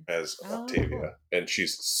see. as Oh, cool. Octavia, and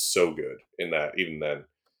she's so good in that even then.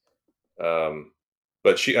 Um,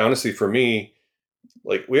 but she honestly, for me,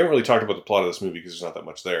 like we haven't really talked about the plot of this movie because there's not that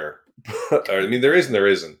much there. I mean, there is and there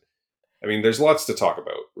isn't. I mean, there's lots to talk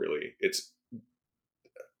about. Really,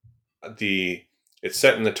 the it's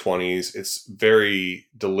set in the 20s. It's very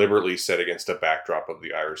deliberately set against a backdrop of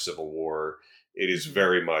the Irish Civil War. It is Hmm.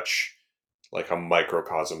 very much like a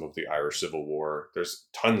microcosm of the Irish Civil War. There's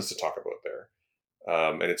tons to talk about there.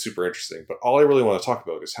 And it's super interesting. But all I really want to talk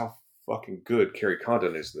about is how fucking good Carrie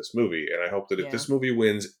Condon is in this movie, and I hope that if Yeah. this movie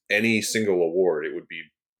wins any single award, it would be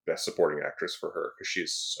Best Supporting Actress for her because she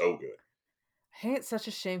is so good. I think it's such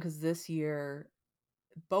a shame because this year,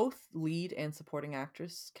 both lead and supporting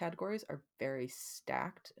actress categories are very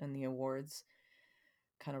stacked in the awards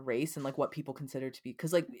kind of race and like what people consider to be.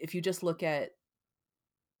 Because, like, if you just look at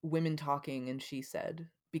Women Talking and She Said,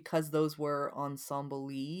 because those were ensemble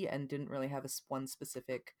lead and didn't really have one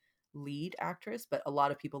specific lead actress, but a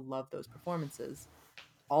lot of people love those performances.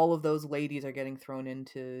 All of those ladies are getting thrown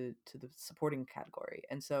into the supporting category,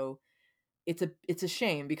 and so it's a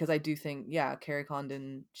shame because I do think, yeah, Carrie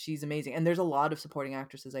Condon, she's amazing, and there's a lot of supporting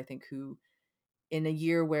actresses I think who, in a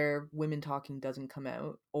year where Women Talking doesn't come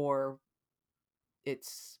out, or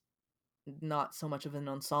it's not so much of an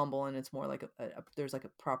ensemble and it's more like there's like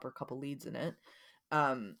a proper couple leads in it,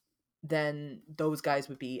 um then those guys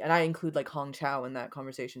would be, and I include like Hong Chow in that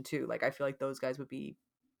conversation too. Like, I feel like those guys would be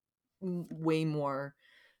way more,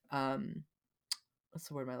 um what's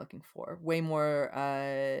the word am I looking for? Way more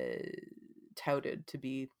touted to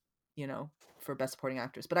be, for best supporting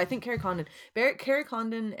actress. But I think Carrie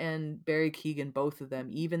Condon and Barry Keoghan, both of them,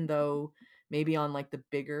 even though maybe on like the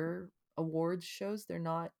bigger awards shows they're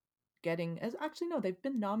not getting as, actually no, they've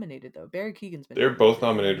been nominated though. Barry Keoghan's been They're both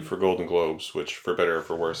nominated and nominated he, for Golden Globes, which, for better or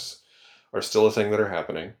for worse, are still a thing that are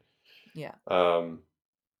happening. yeah. Um,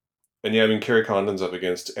 and yeah, I mean, Carrie Condon's up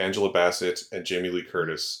against Angela Bassett and Jamie Lee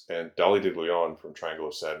Mm, Curtis and Dolly DeLeon from Triangle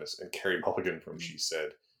of Sadness and Carrie Mulligan from mm, She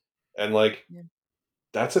Said. And like, yeah.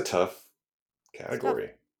 that's a tough It's tough.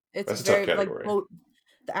 category. It's That's a tough very like category. both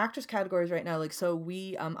the actors categories right now. Like, so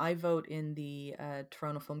we I vote in the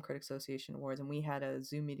Toronto Film Critics Association Awards, and we had a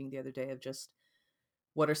Zoom meeting the other day of just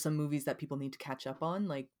what are some movies that people need to catch up on,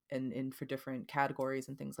 like, and for different categories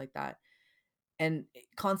and things like that. And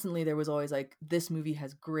constantly there was always like, this movie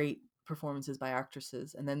has great performances by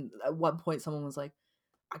actresses, and then at one point someone was like,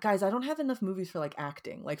 guys, I don't have enough movies for like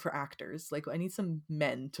acting, like for actors. Like, I need some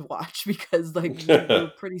men to watch because like we're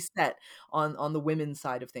pretty set on the women's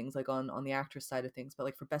side of things, like on the actress side of things. But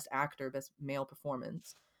like for best actor, best male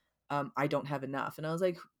performance, I don't have enough. And I was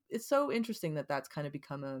like, it's so interesting that that's kind of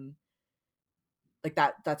become like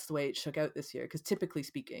that's the way it shook out this year. Because typically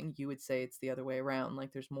speaking, you would say it's the other way around.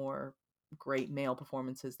 Like, there's more great male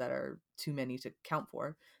performances that are too many to count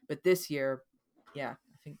for. But this year, yeah,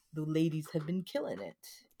 I think the ladies have been killing it,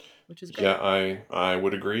 which is Yeah, great. I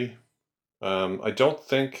would agree. I don't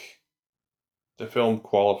think the film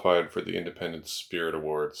qualified for the Independent Spirit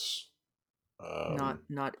Awards,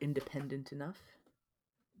 Not independent enough.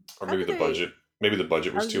 or How maybe do the they? budget. Maybe the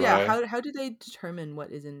budget was too Yeah. high. How do they determine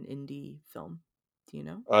what is an indie film? Do you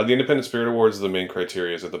know? The Independent Spirit Awards, the main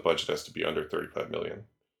criteria is that the budget has to be under 35 million.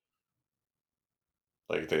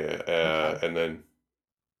 Like they, Okay. and then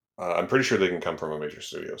I'm pretty sure they can come from a major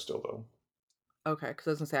studio still, though. Okay, because I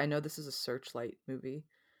was gonna say I know this is a Searchlight movie.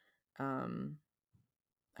 Um,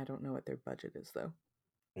 I don't know what their budget is though.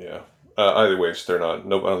 Yeah. Either way, they're not.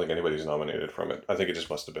 No, I don't think anybody's nominated from it. I think it just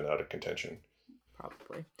must have been out of contention.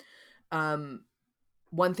 Probably. Um,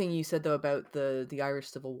 One thing you said though about the Irish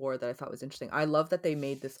Civil War that I thought was interesting. I love that they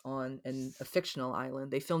made this on a fictional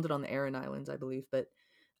island. They filmed it on the Aran Islands, I believe, but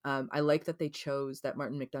I like that they chose that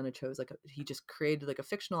Martin McDonagh chose he just created like a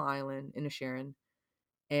fictional island in Inisherin,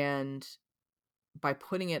 and by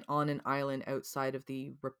putting it on an island outside of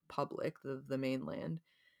the Republic, the mainland,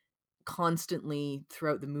 constantly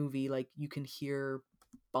throughout the movie, like you can hear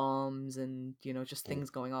bombs and just And things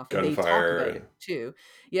going off, and they talk gunfire about and it too.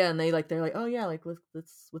 Yeah, and they're like, oh yeah, like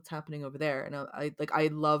let's what's happening over there. And I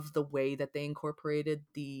love the way that they incorporated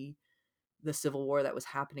the Civil War that was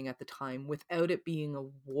happening at the time without it being a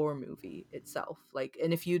war movie itself. Like,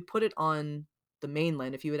 and if you'd put it on the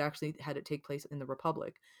mainland, if you had actually had it take place in the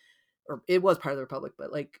Republic, or it was part of the Republic,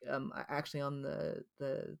 but like actually on the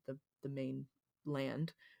main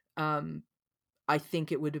land, um I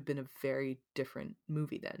think it would have been a very different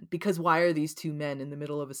movie then. Because why are these two men in the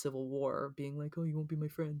middle of a civil war being like, "Oh, you won't be my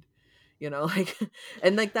friend," like,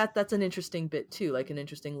 and like that's an interesting bit too, like an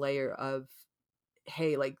interesting layer of,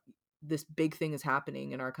 hey, like this big thing is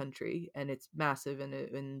happening in our country and it's massive,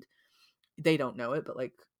 and they don't know it, but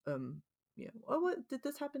like, oh, what did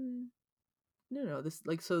this happen? No, this,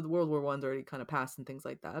 like, so the World War I's already kind of passed and things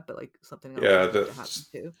like that, but like something else yeah. is about to happen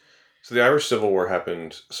too. So the Irish Civil War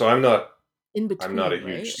happened. So In I'm not a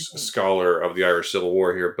between, huge right? I think scholar of the Irish Civil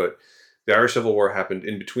War here, but the Irish Civil War happened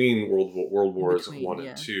in between World in Wars between, One and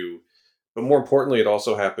yeah. Two, but more importantly, it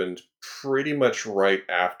also happened pretty much right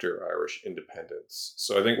after Irish independence.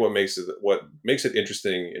 So I think what makes it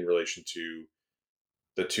interesting in relation to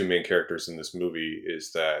the two main characters in this movie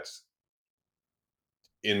is that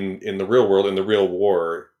in the real world, in the real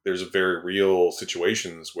war, there's very real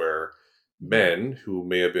situations where Hmm. men who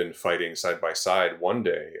may have been fighting side by side one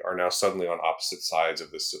day are now suddenly on opposite sides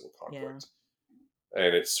of this civil Yeah. conflict.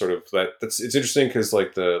 And it's sort of that's it's interesting because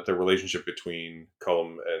like the relationship between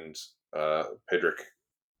Colm and Pedrick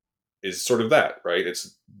is sort of that, right?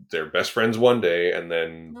 It's they're best friends one day, and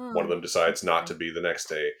then one of Oh, them decides not to interesting. be the next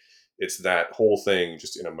day. It's that whole thing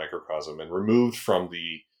just in a microcosm and removed from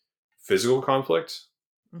the physical conflict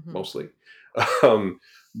Hmm. mostly, um,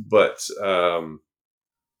 but um,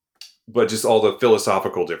 but just all the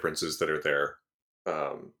philosophical differences that are there.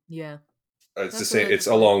 Um, Yeah, it's the that's a same. really It's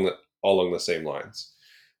good point. along the same lines.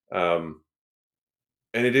 Um,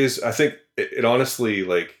 and it is, I think it honestly,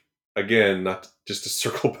 like, again, not just to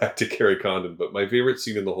circle back to Carrie Condon, but my favorite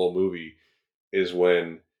scene in the whole movie is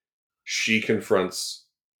when she confronts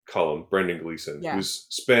Cullum, Brendan Gleeson, Yeah. who's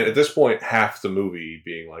spent at this point half the movie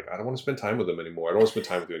being like, I don't want to spend time with him anymore. I don't want to spend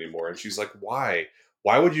time with you anymore. And she's like, why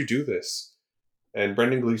would you do this? And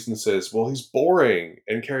Brendan Gleeson says, well, he's boring.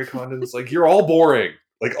 And Carrie Condon's like, you're all boring.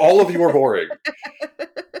 Like, all of you are boring.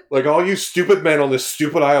 Like, all you stupid men on this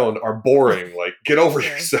stupid island are boring. Like, get over Yeah.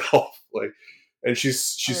 yourself. Like, and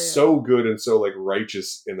she's I so good and so like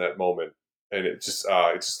righteous in that moment, and it's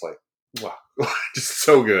just like wow, just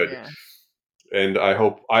so good. yeah. And I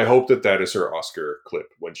hope that is her Oscar clip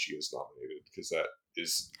when she is nominated, because that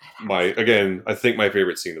is It my has to be. again I think my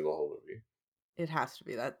favorite scene in the whole movie. It has to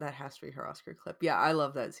be that has to be her Oscar clip. Yeah, I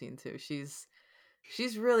love that scene too. She's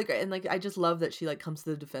really great, and like I just love that she like comes to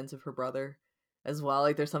the defense of her brother as well.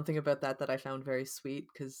 Like there's something about that I found very sweet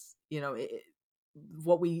because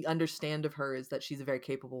what we understand of her is that she's a very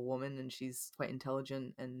capable woman and she's quite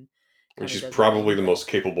intelligent and And kind of she's does her probably thing. the But most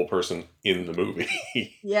capable person in the movie.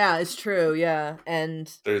 yeah, it's true. Yeah,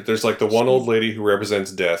 and There's like the one old she's lady who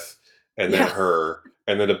represents death, and then yeah. her,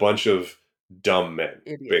 and then a bunch of dumb men,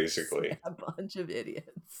 Idiots. Yeah, basically. a bunch of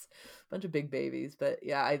idiots. Bunch of big babies. But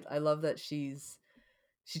yeah, I love that she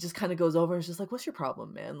just kind of goes over and is just like, "What's your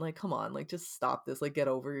problem, man? Like, come on, like just stop this, like get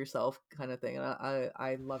over yourself," kind of thing. And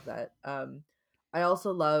I love that. I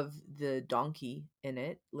also love the donkey in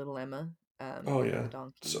it, little Emma, Oh Emma yeah, the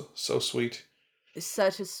donkey. so sweet. It's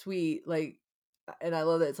such a sweet, like, and I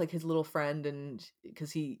love that it's like his little friend, and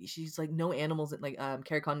because she's like, no animals in, like,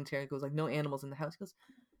 Carrie Condon goes like, no animals in the house. He goes,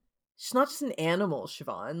 she's not just an animal,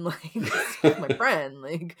 Siobhan. Like, it's my friend.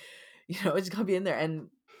 Like, it's gonna be in there. And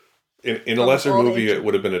In a from like lesser all the movie, it ancient,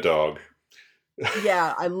 would have been a dog.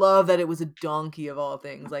 yeah, I love that it was a donkey of all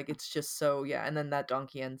things. Like, it's just so, yeah. And then that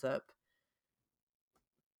donkey ends up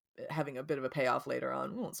having a bit of a payoff later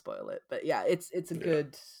on. We won't spoil it, but yeah, it's a Yeah,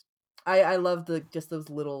 good. I love the just those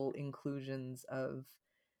little inclusions of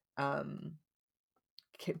um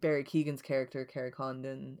Barry Keegan's character, Carrie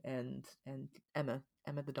Condon, and Emma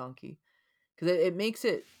the donkey, because it makes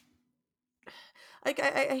it. like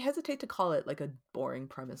I hesitate to call it like a boring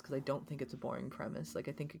premise because I don't think it's a boring premise. Like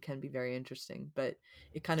I think it can be very interesting, but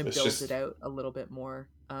it kind of It's builds it just out a little bit more.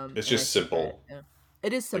 it's And I just think that simple. yeah,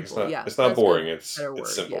 it is Like it's simple. not Yeah, it's not that's good. boring. Better It's word. Yeah,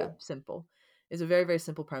 simple. simple. It's a very very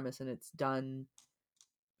simple premise, and it's done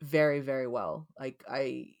very very well. Like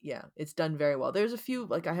yeah, it's done very well. There's a few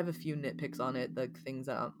like I have a few nitpicks on it, like things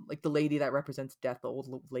like the lady that represents death, the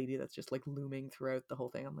old lady that's just like looming throughout the whole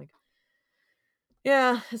thing. I'm like,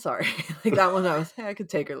 yeah, sorry. Like that one I was, hey, I could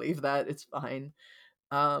take or leave that. It's fine.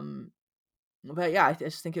 Um but yeah, I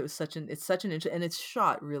just think it's such an and it's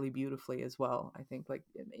shot really beautifully as well. I think like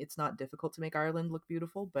it's not difficult to make Ireland look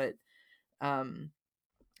beautiful, but um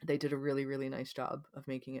they did a really really nice job of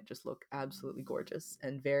making it just look absolutely gorgeous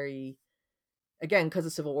and very again because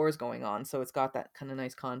the civil war is going on, so it's got that kind of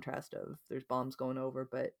nice contrast of there's bombs going over,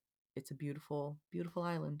 but it's a beautiful beautiful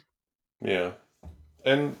island. Yeah,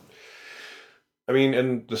 and I mean,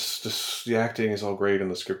 and the acting is all great,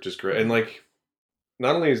 and the script is great, and Hmm. like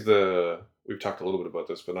not only is the we've talked a little bit about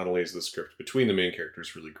this, but not only is the script between the main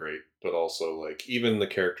characters really great, but also like even the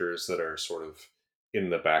characters that are sort of in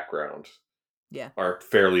the background Yeah. are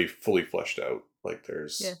fairly fully fleshed out. Like Yeah.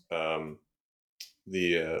 there's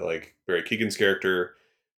the like Barry Keegan's character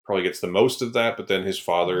probably gets the most of that, but then his Hmm.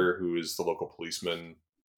 father, who is the local policeman,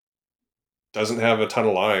 doesn't have a ton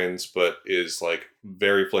of lines, but is like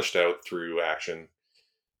very fleshed out through action.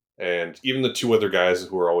 And even the two other guys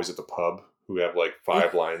who are always at the pub, who have like Yeah.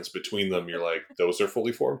 5 lines between them, you're like, those are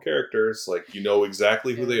fully formed characters. Like you know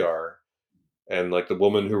exactly who Yeah. they are. And like the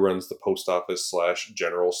woman who runs the post office slash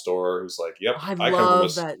general store, who's like, "Yep, Oh, I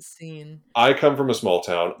love that scene. I come from a small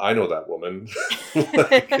town. I know that woman."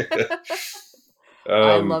 Like,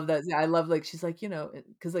 I um, love that. Yeah, I love like she's like,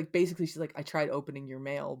 because like basically she's like, I tried opening your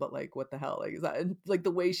mail, but like what the hell? Like is that and, like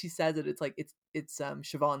the way she says it, it's like it's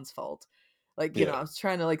Siobhan's fault. Like, yeah, I was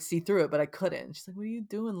trying to like see through it, but I couldn't. She's like, what are you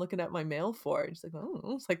doing looking at my mail for? And she's like,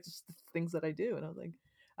 oh, it's like just the things that I do. And I was like,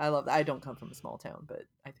 I love that. I don't come from a small town, but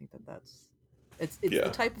I think that that's it's the yeah,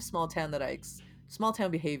 type of small town that small town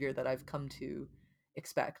behavior that I've come to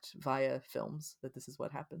expect via films, that this is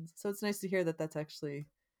what happens. So it's nice to hear that that's actually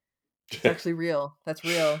real. That's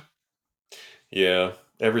real. yeah.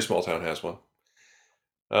 Every small town has one.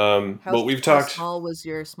 How Well, we've how talked. small was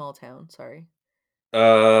your small town? Sorry.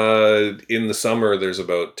 In the summer, there's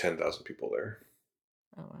about 10,000 people there,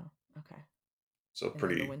 Oh wow. Okay. so And in the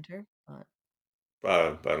pretty. winter?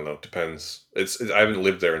 I don't know. Depends. I haven't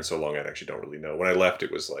lived there in so long. I actually don't really know. When I left,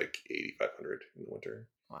 it was like 8,500 in the winter.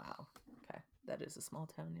 Wow. Okay. That is a small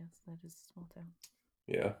town. Yes, that is a small town.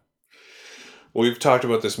 Yeah. Well, we've talked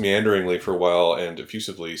about this meanderingly for a while and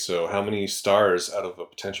effusively. So, how many stars out of a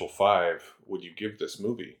potential 5 would you give this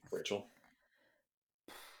movie, Rachel?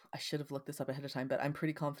 I should have looked this up ahead of time, but I'm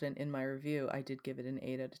pretty confident in my review. I did give it an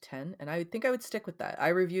 8 out of 10, and I think I would stick with that. I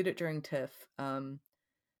reviewed it during TIFF,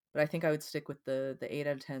 but I think I would stick with the 8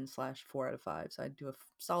 out of 10 slash 4 out of 5. So I'd do a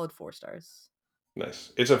solid 4 stars.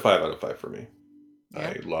 Nice. It's a 5 out of 5 for me.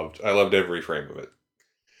 Yeah. I loved every frame of it.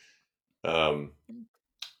 Um, Mm.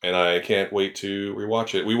 and I can't wait to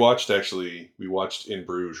rewatch it. We watched In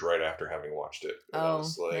Bruges right after having watched it, and I Oh,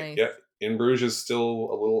 was like, nice. yeah, In Bruges is still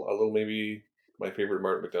a little maybe my favorite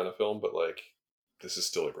Martin McDonagh film, but like this is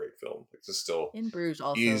still a great film. This is still In Bruges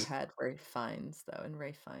also he's had Ray Fiennes though, and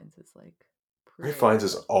Ray Fiennes is like Ray pretty Fiennes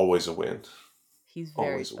is special. always a win, He's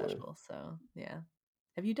very always a win. special. So yeah.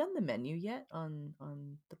 Have you done the menu yet on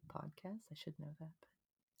the podcast? I should know that.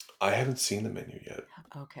 I haven't seen the menu yet.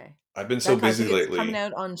 Okay. I've been so That I busy think it's coming lately.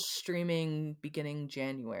 out on streaming beginning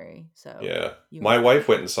January. So Yeah, you my have wife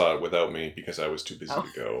went and saw it without me because I was too busy oh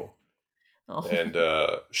to go, oh. and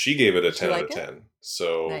she gave it a Did she 10 out like of it? 10.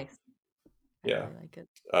 So Nice. I yeah, really like it.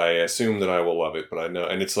 I assume that I will love it, but I know,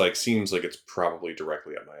 and it's like seems like it's probably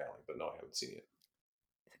directly up my alley, but no, I haven't seen it.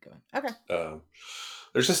 It's a good one. Okay. Um,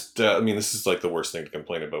 there's just, I mean, this is like the worst thing to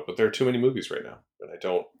complain about, but there are too many movies right now, and I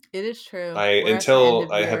don't. It is true. I We're at the end until of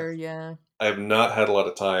your yeah. I have not had a lot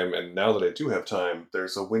of time, and now that I do have time,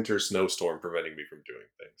 there's a winter snowstorm preventing me from doing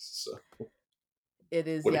things. So It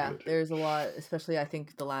is, what are you yeah. gonna do? There's a lot, especially I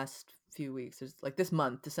think the last few weeks. There's like this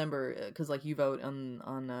month, December, because like you vote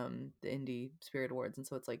on the Indie Spirit Awards, and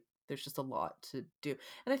so it's like there's just a lot to do.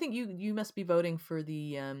 And I think you must be voting for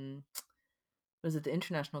the was it the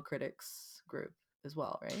International Critics Group as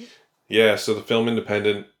well, right? Yeah, so the Film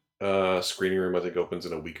Independent screening room I think opens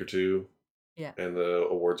in a week or two, Yeah, and the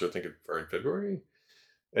awards are in February.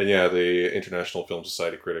 And yeah, the International Film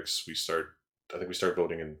Society critics I think we start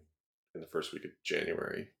voting in the first week of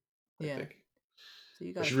January. I yeah. think So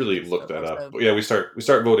you I got a should few really weeks to look vote. that up. Also, But yeah, we start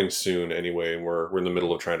voting soon anyway, and we're in the yeah,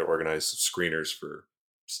 middle of trying to organize screeners for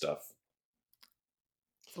stuff.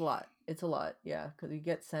 it's a lot. It's a lot, yeah, because you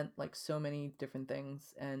get sent like so many different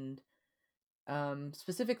things, and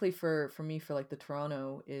specifically for me for like the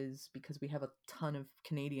Toronto is because we have a ton of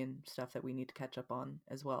Canadian stuff that we need to catch up on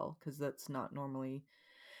as well, because that's not normally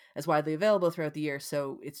as widely available throughout the year.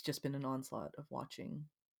 So it's just been an onslaught of watching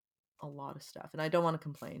a lot of stuff, and I don't want to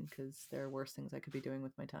complain because there are worse things I could be doing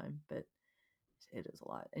with my time, but it is a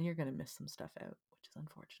lot, and you're gonna miss some stuff out, which is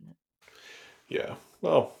unfortunate. Yeah.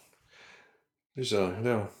 Well, there's a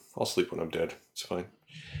no. I'll sleep when I'm dead. It's fine.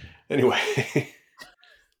 Anyway,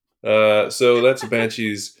 so that's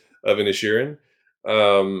Banshees of Inisherin,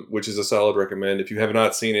 which is a solid recommend. If you have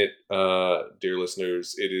not seen it, dear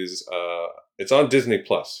listeners, it is. It's on Disney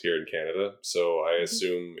Plus here in Canada, so I Mhm.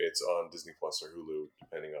 assume it's on Disney Plus or Hulu,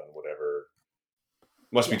 depending on whatever.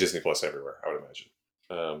 Must be Yeah, Disney Plus everywhere, I would imagine.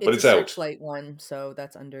 But it's a it's out. Searchlight one, so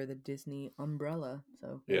that's under the Disney umbrella.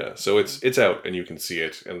 So yeah, Yeah, so definitely. it's out and you can see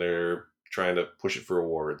it, and they're trying to push it for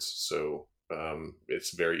awards, so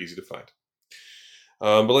it's very easy to find.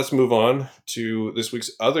 But let's move on to this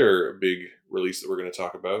week's other big release that we're going to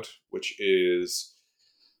talk about, which is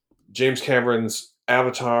James Cameron's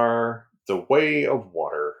Avatar: The Way of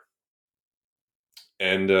Water.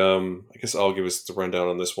 And I guess I'll give us the rundown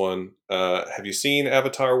on this one. Have you seen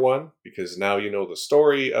Avatar 1? Because now you know the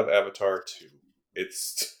story of Avatar 2.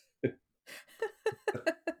 It's.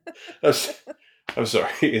 I'm, I'm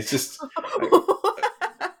sorry. It's just.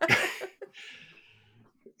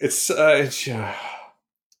 I, it's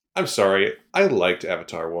I'm sorry. I liked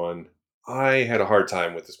Avatar 1. I had a hard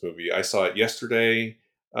time with this movie. I saw it yesterday.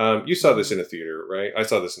 You saw this hmm in a theater, right? I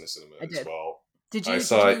saw this in a cinema I as did. well. Did I you did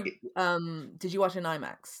saw it. you did you watch in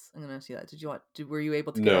IMAX? I'm gonna ask you that. Did you watch? Were you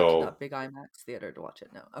able to get out to No, that big IMAX theater to watch it?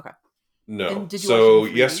 No. Okay. no. And did you watch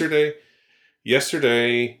it in So 3D?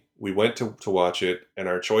 yesterday we went to watch it, and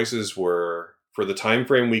our choices were for the time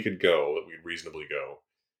frame we could go that we'd reasonably go.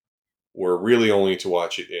 Were really only to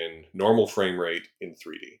watch it in normal frame rate in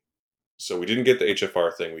 3D. So we didn't get the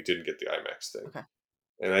HFR thing. We didn't get the IMAX thing, Okay.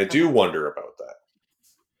 and I do Okay. wonder about that.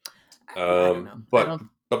 I don't know. I But don't.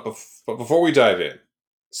 but before we dive in,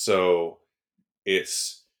 so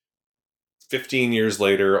it's 15 years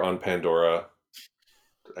later on Pandora,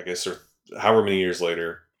 I guess, or however many years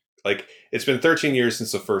later. Like it's been 13 years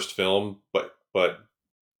since the first film, but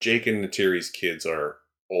Jake and Natiri's kids are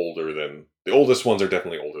older than the oldest ones are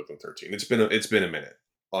definitely older than 13. It's been a minute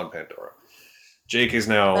on Pandora. Jake is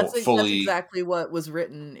now That's fully exactly what was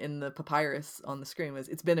written in the papyrus on the screen. Was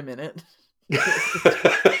it's been a minute.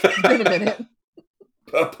 It's been a minute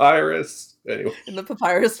papyrus. Anyway, in the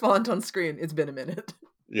papyrus font on screen. It's been a minute.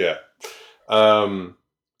 yeah. Um,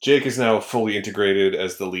 Jake is now fully integrated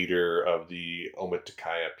as the leader of the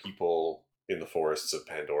Omaticaya people in the forests of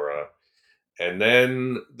Pandora. And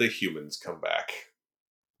then the humans come back.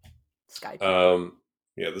 Sky people. Um,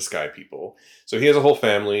 yeah, the sky people. So he has a whole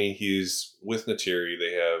family. He's with Natiri.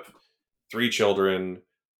 They have three children,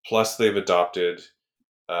 plus they've adopted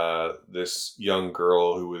this young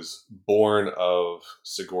girl who was born of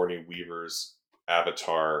Sigourney Weaver's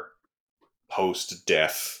avatar post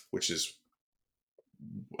death, which is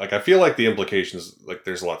like I feel like the implications like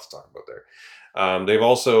there's a lot to talk about there. They've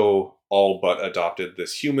also all but adopted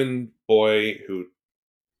this human boy who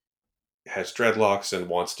has dreadlocks and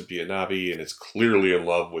wants to be a Navi and is clearly in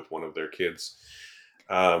love with one of their kids.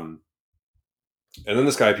 Um, and then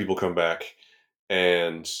the Sky People come back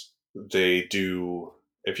and they do.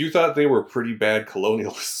 If you thought they were pretty bad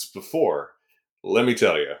colonialists before, let me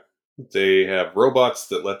tell you, they have robots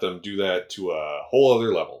that let them do that to a whole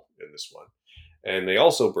other level in this one. And they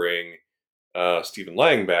also bring Stephen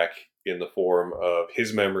Lang back in the form of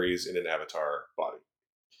his memories in an avatar body.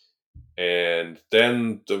 And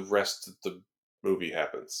then the rest of the movie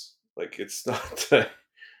happens. Like it's not.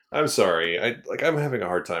 I'm sorry. I'm having a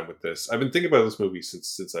hard time with this. I've been thinking about this movie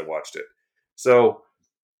since I watched it. So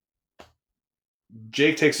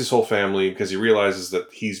Jake takes his whole family because he realizes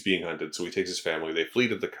that he's being hunted. So he takes his family. They flee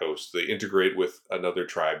to the coast. They integrate with another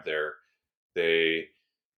tribe there. They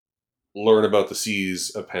learn about the seas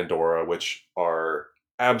of Pandora, which are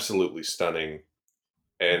absolutely stunning.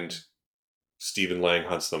 And Mhm. Stephen Lang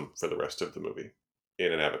hunts them for the rest of the movie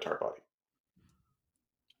in an avatar body.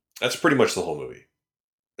 That's pretty much the whole movie,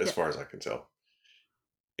 as Yep. far as I can tell.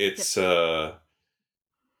 Yep. It's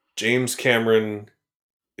James Cameron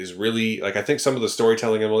is really like I think some of the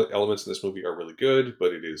storytelling elements in this movie are really good,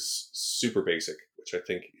 but it is super basic, which I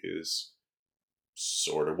think is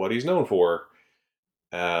sort of what he's known for.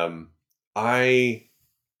 I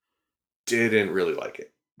didn't really like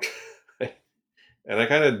it, and I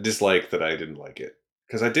kind of dislike that I didn't like it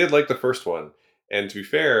because I did like the first one, and to be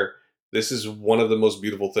fair, this is one of the most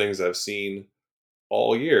beautiful things I've seen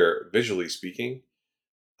all year, visually speaking.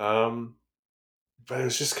 Um, but it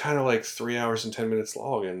was just kind of like 3 hours and 10 minutes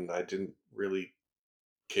long, and I didn't really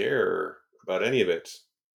care about any of it.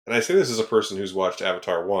 And I say this as a person who's watched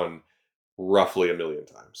Avatar 1 roughly a million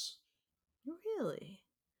times. Really?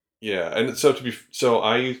 Yeah, and so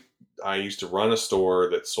I used to run a store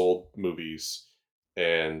that sold movies,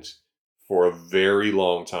 and for a very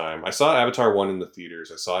long time, I saw Avatar 1 in the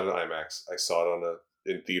theaters. I saw it in IMAX. I saw it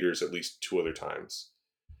in theaters at least two other times.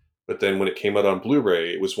 But then when it came out on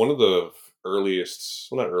Blu-ray, it was one of the earliest,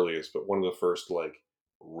 well, not earliest, but one of the first like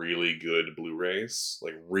really good Blu-rays,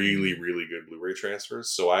 like really, Mhm. really good Blu-ray transfers.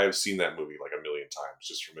 So I have seen that movie like a million times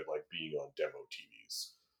just from it like being on demo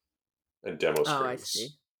TVs and demo Oh, I see.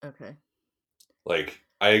 screens. Okay. Like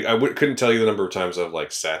couldn't tell you the number of times I've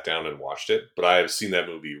like sat down and watched it, but I have seen that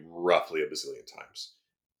movie roughly a bazillion times.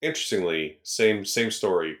 Interestingly, same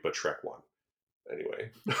story, but Shrek 1.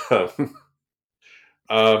 Anyway, um,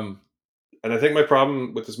 um, and I think my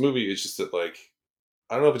problem with this movie is just that like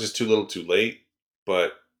I don't know if it's just too little, too late,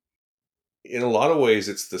 but in a lot of ways,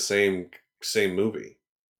 it's the same movie.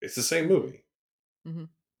 It's the same Mhm. movie. Mhm.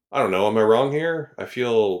 I don't know. Am I wrong here?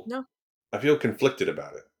 No. I feel conflicted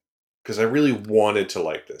about it because I really wanted to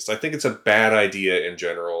like this. I think it's a bad idea in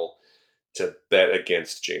general to bet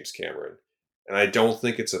against James Cameron, and I don't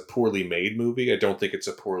think it's a poorly made movie. I don't think it's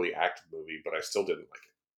a poorly acted movie, but I still didn't like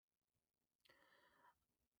it.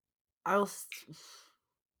 I'll s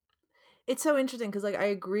It's so interesting because, like, I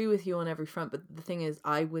agree with you on every front, but the thing is,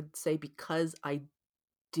 I would say because I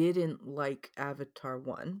didn't like Avatar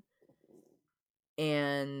 1,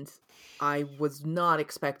 and I was not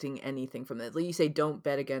expecting anything from it. Like you say, don't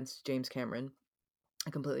bet against James Cameron.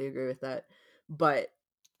 I completely agree with that. But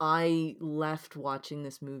I left watching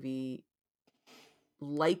this movie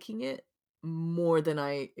liking it more than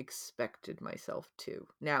I expected myself to.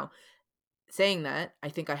 Now, saying that, I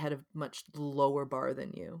think I had a much lower bar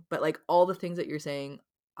than you. But like all the things that you're saying,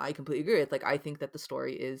 I completely agree with. Like I think that the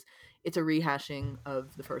story is it's a rehashing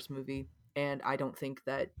of the first movie, and I don't think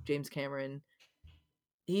that James Cameron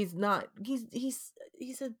he's not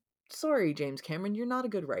he's a sorry James Cameron, you're not a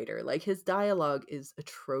good writer. Like his dialogue is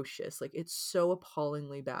atrocious. Like it's so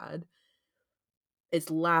appallingly bad. It's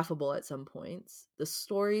laughable at some points. The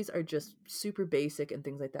stories are just super basic and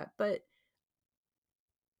things like that. But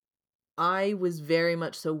I was very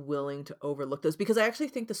much so willing to overlook those because I actually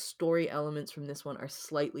think the story elements from this one are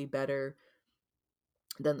slightly better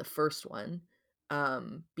than the first one,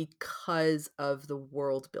 because of the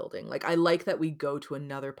world building. Like, I like that we go to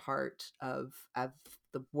another part of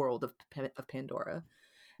the world of Pandora,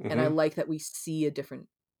 and I Hmm. like that we see a different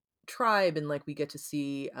tribe and, like, we get to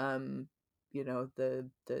see, the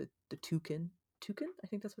toucan, I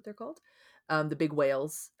think that's what they're called? The big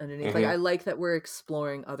whales underneath. Like, I Hmm. like that we're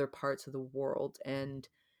exploring other parts of the world and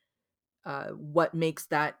what makes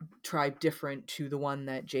that tribe different to the one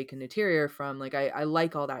that Jake and Natiri are from. Like I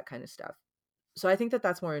like all that kind of stuff. So I think that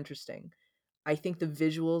that's more interesting. I think the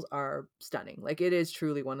visuals are stunning. Like it is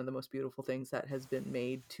truly one of the most beautiful things that has been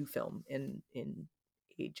made to film in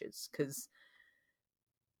ages. Because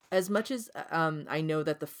as much as I know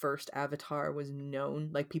that the first Avatar was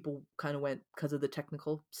known, like people kind of went because of the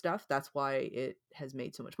technical stuff. That's why it has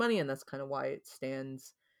made so much money, and that's kind of why it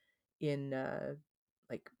stands in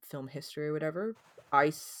like film history or whatever.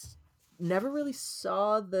 Never really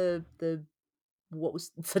saw the what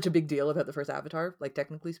was such a big deal about the first Avatar, like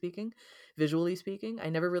technically speaking, visually speaking. I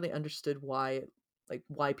never really understood why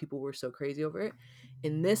people were so crazy over it.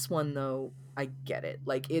 In this one though, I get it.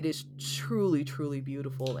 Like it is truly truly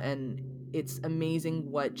beautiful and it's amazing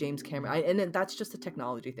what James Cameron and then that's just a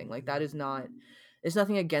technology thing. Like that is not there's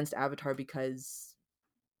nothing against Avatar because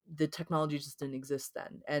the technology just didn't exist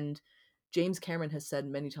then. And James Cameron has said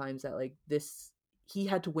many times that like this he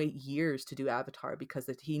had to wait years to do Avatar because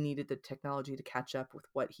that he needed the technology to catch up with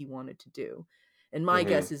what he wanted to do. And my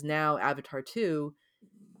guess Hmm. is now Avatar 2,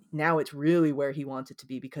 now it's really where he wants it to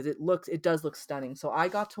be because it does look stunning. So I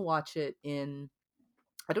got to watch it in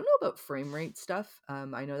I don't know about frame rate stuff.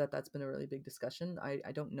 I know that that's been a really big discussion. I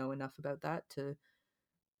don't know enough about that to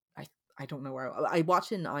I I don't know where I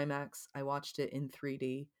watched it in IMAX. I watched it in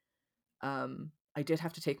 3D. I did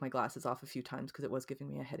have to take my glasses off a few times because it was giving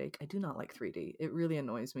me a headache. I do not like 3D. It really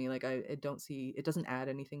annoys me. Like I don't see it doesn't add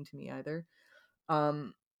anything to me either.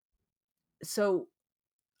 Um, so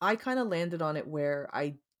I kind of landed on it where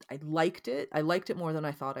I liked it. I liked it more than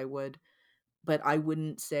I thought I would, but I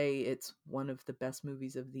wouldn't say it's one of the best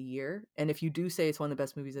movies of the year. And if you do say it's one of the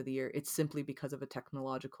best movies of the year, it's simply because of a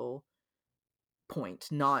technological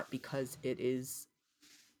point, not because it is,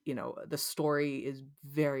 the story is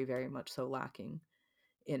very, very much so lacking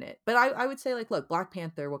in it. But I would say, like, look, Black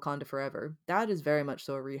Panther: Wakanda Forever, that is very much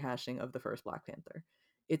so a rehashing of the first Black Panther.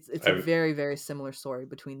 It's a I very, very similar story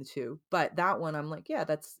between the two. But that one, I'm like, yeah,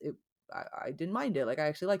 that's it. I didn't mind it. Like, I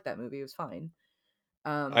actually liked that movie. It was fine.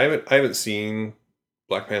 Um, I haven't seen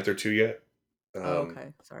Black Panther 2 yet. oh, Um,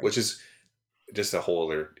 okay, sorry. which is just a whole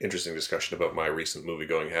other interesting discussion about my recent movie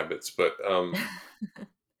going habits. But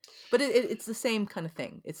But it's the same kind of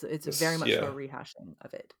thing. It's very this, much so yeah, a rehashing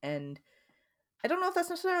of it. And I don't know if that's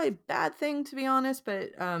necessarily a bad thing, to be honest,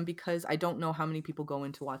 but because I don't know how many people go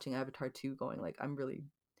into watching Avatar 2 going like, I'm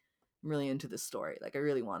really into this story. Like, I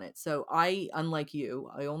really want it. So I, unlike you,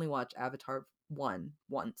 I only watched Avatar 1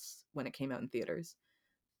 once when it came out in theaters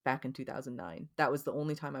back in 2009. That was the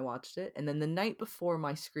only time I watched it. And then the night before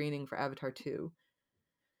my screening for Avatar 2,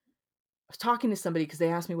 I was talking to somebody because they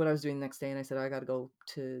asked me what I was doing the next day, and I said, "Oh, I got to go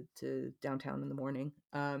to downtown in the morning."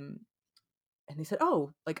 And they said,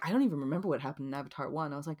 "Oh, like, I don't even remember what happened in Avatar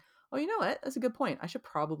 1." I was like, "Oh, you know what? That's a good point. I should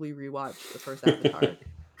probably rewatch the first Avatar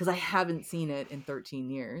because I haven't seen it in 13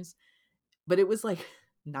 years." But it was like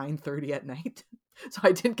 9:30 at night. So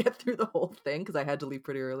I didn't get through the whole thing because I had to leave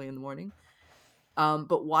pretty early in the morning.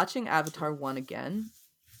 But watching Avatar 1 again,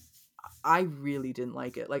 I really didn't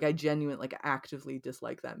like it. Like, I genuinely, like, actively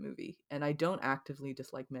dislike that movie. And I don't actively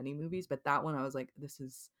dislike many movies, but that one I was like, this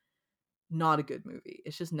is not a good movie.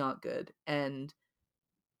 It's just not good. And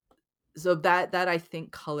so that I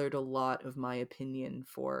think colored a lot of my opinion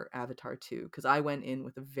for Avatar 2, because I went in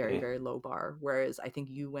with a very, Mhm. very low bar, whereas I think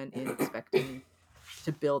you went in expecting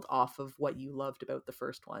to build off of what you loved about the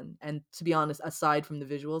first one. And to be honest, aside from the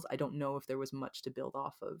visuals, I don't know if there was much to build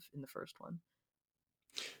off of in the first one.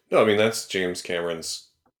 No, I mean that's James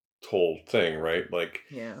Cameron's whole thing, right? Like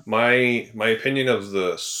Yeah. my opinion of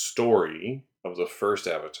the story of the first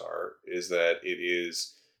Avatar is that it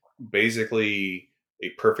is basically a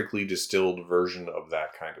perfectly distilled version of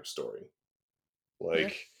that kind of story. Yeah.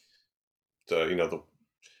 Like the you know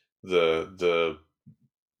the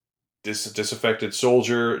disaffected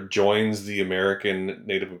soldier joins the American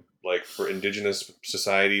Native, like for indigenous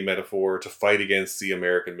society metaphor, to fight against the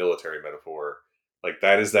American military metaphor. Like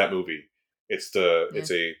that is that movie. Yeah.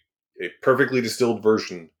 It's a perfectly distilled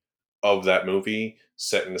version of that movie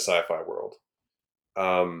set in a sci-fi world.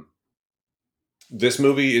 Um, this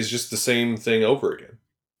movie is just the same thing over again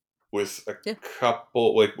with a Yeah.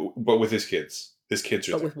 couple, like, but with his kids. His kids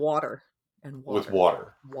are But with there water and with water.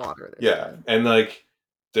 water. Water this Yeah, time. and like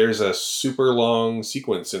there's a super long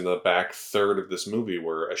sequence in the back third of this movie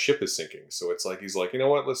where a ship is sinking. So it's like he's like, you know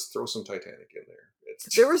what? Let's throw some Titanic in there.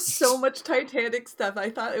 There was so It's much Titanic stuff. I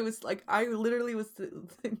thought it was like, I literally was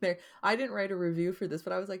sitting there. I didn't write a review for this,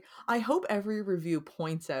 but I was like, I hope every review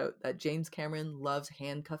points out that James Cameron loves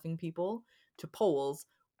handcuffing people to poles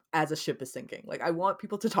as a ship is sinking. Like, I want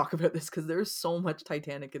people to talk about this because there's so much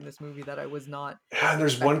Titanic in this movie that I was not yeah, and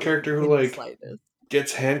there's one expecting character who in the like slightest.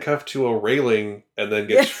 gets handcuffed to a railing and then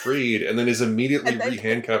gets Yeah. freed and then is immediately And then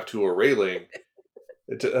re-handcuffed to a railing.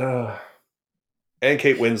 It, and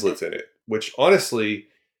Kate Winslet's in it, which honestly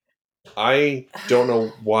I don't know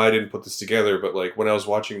why I didn't put this together, but like when I was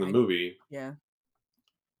watching the I, movie, yeah.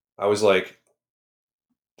 I was like,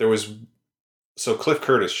 there was so Cliff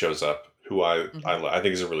Curtis shows up, who Hmm. I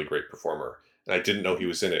think is a really great performer, and I didn't know he Hmm.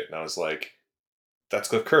 was in it, and I was like, that's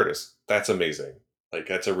Cliff Curtis, that's amazing, like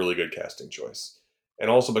that's a really good casting choice. And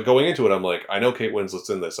also, but going into it, I'm like, I know Kate Winslet's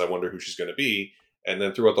in this. I wonder who she's going to be. And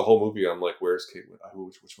then throughout the whole movie, I'm like, where's Kate?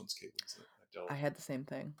 Which one's Kate Winslet? I don't. I had the same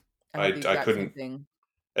thing. I had the I exact same couldn't. thing.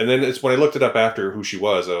 And then it's when I looked it up after who she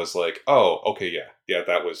was, I was like, oh, okay, yeah, yeah,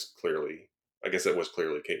 that was clearly. I guess it was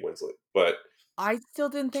clearly Kate Winslet, but I still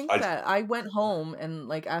didn't think I that. I went home and,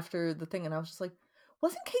 like, after the thing, and I was just like,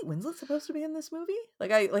 wasn't Kate Winslet supposed to be in this movie?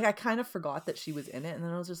 Like, I kind of forgot that she was in it, and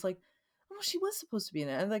then I was just like, oh, she was supposed to be in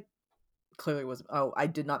it. And, like, clearly was. Oh, I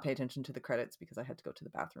did not pay attention to the credits because I had to go to the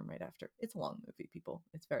bathroom right after. It's a long movie, people.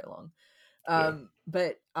 It's very long. yeah.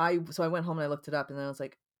 But I went home and I looked it up, and then I was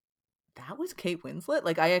like, that was Kate Winslet?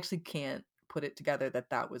 Like, I actually can't put it together that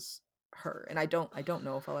that was her. And I don't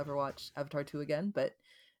know if I'll ever watch Avatar 2 again, but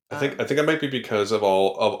I um think it might be because of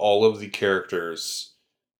all of the characters,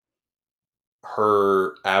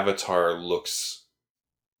 her avatar looks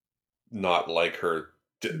not like her,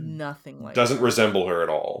 nothing like doesn't her. resemble her at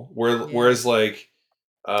all. Yeah. Whereas like,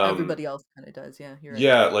 Everybody else kind of does. Yeah, you're right.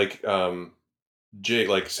 yeah, like Jay,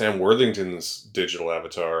 like Sam Worthington's digital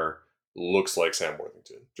avatar looks like Sam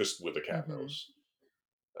Worthington, just with a cat Hmm. nose.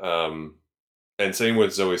 Um, and same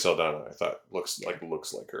with Zoe Saldana. I thought Yeah.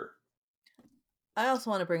 looks like her. I also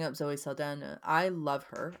want to bring up Zoe Saldana. I love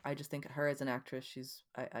her. I just think her as an actress, she's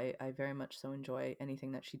I very much so enjoy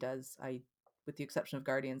anything that she does. I with the exception of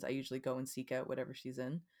Guardians, I usually go and seek out whatever she's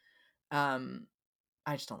in. Um,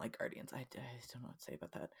 I just don't like Guardians. I just don't know what to say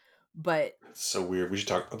about that. But It's so weird. We should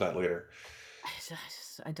talk about that later.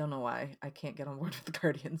 I don't know why I can't get on board with the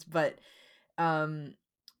Guardians. But um,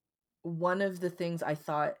 one of the things I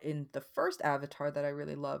thought in the first Avatar that I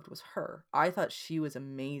really loved was her. I thought she was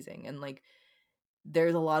amazing, and like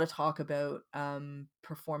there's a lot of talk about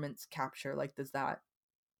performance capture. Like, does that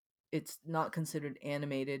it's not considered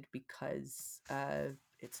animated because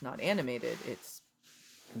it's not animated. It's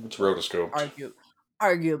It's well, rotoscoped. argue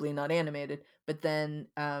arguably not animated, but then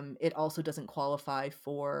it also doesn't qualify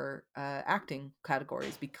for acting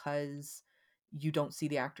categories because you don't see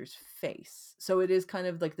the actor's face. So it is kind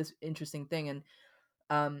of like this interesting thing. And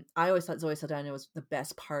I always thought Zoe Saldana was the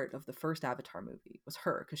best part of the first Avatar movie was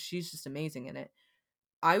her because she's just amazing in it.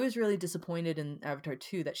 I was really disappointed in Avatar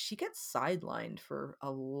 2 that she gets sidelined for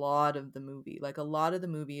a lot of the movie. Like, a lot of the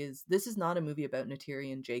movie is this is not a movie about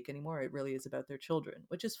Neytiri and Jake anymore. It really is about their children,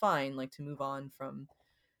 which is fine, like to move on from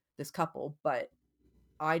this couple. But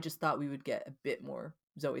I just thought we would get a bit more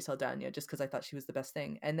Zoe Saldana just because I thought she was the best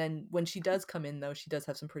thing. And then when she does come in, though, she does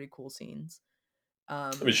have some pretty cool scenes.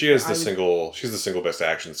 I mean, But I was she's the single best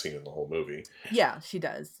action scene in the whole movie. Yeah, she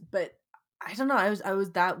does. But I don't know. I was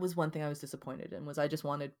that was one thing I was disappointed in was I just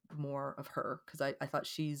wanted more of her because I thought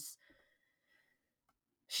she's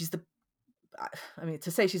the I mean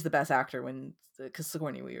to say she's the best actor when because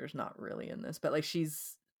Sigourney Weaver's not really in this, but like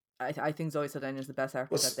I think Zoe Saldana is the best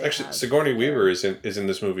actor Well, that they actually, have Sigourney Weaver there. is in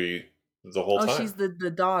this movie the whole Oh, time. she's the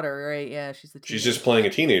daughter, right? Yeah, she's the She's just teenager. playing a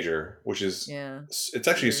teenager, which is Yeah, it's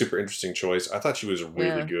actually a weird. super interesting choice. I thought she was really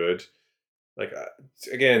Yeah. good. Like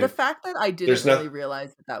The again, fact that I didn't there's really not.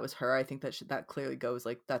 realize that that was her, I think that that clearly goes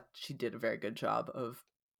like that she did a very good job of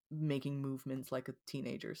making movements like a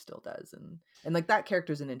teenager still does, and like that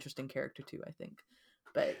character's an interesting character too, I think.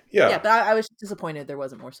 But yeah, Yeah, but I was disappointed there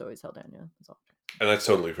wasn't more Zoe Saldana. That's all. and that's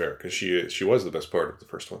totally fair because she was the best part of the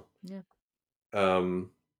first one. Yeah.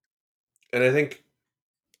 Um, and I think,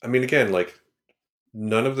 I mean, again, like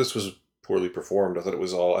none of this was poorly performed. I thought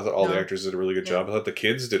all the No. actors did a really good Yeah. job. I thought the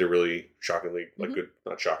kids did a really shockingly, like Hmm. good,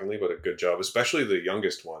 not shockingly, but a good job. Especially the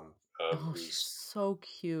youngest one, Oh, she's who's so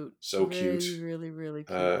cute. so cute. Really, really, really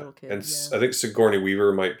cute little kid. Yeah. I think Sigourney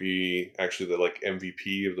Weaver might be actually the like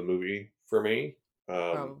MVP of the movie for me, um,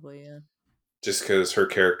 Probably. Yeah. just because her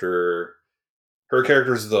character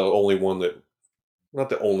is the only one that not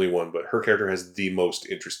the only one, but her character has the most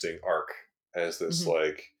interesting arc as this Hmm.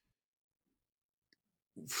 like.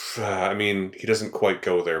 I mean, he doesn't quite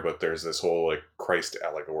go there, but there's this whole like Christ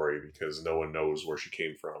allegory because no one knows where she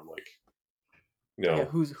came from. Like, you Yeah. know,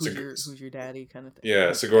 Who's your daddy kind of thing. yeah,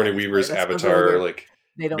 Who's your Sigourney daddy? Sorry, Weaver's that's the really avatar weird. like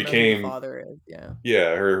They don't know who the became father is. Yeah.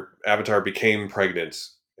 yeah, her avatar became pregnant,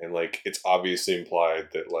 and like it's obviously implied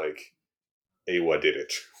that like Awa did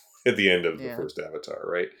it at the end of the Yeah. first Avatar,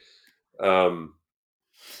 right? Um,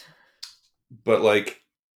 but like,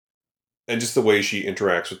 and just the way she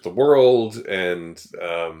interacts with the world, and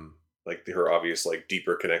like her obvious like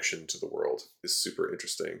deeper connection to the world is super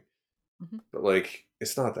interesting. Mhm. But like,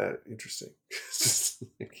 it's not that interesting. It's just,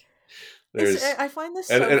 like, It's there's I find this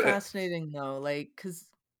and so and fascinating though, like because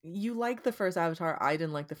you like the first Avatar, I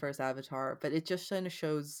didn't like the first Avatar, but it just kind of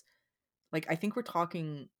shows. Like I think we're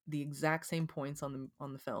talking the exact same points on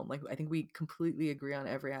the film. Like I think we completely agree on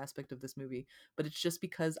every aspect of this movie, but it's just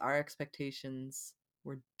because our expectations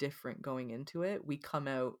were different going into it.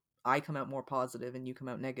 I come out more positive and you come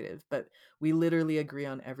out negative, but we literally agree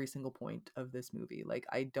on every single point of this movie. Like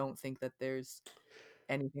I don't think that there's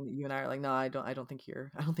anything that you and I are like, no, I don't think you're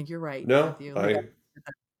right, no, Matthew. Like I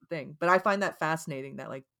that's the thing. But I find that fascinating that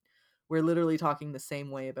like we're literally talking the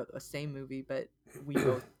same way about the same movie, but we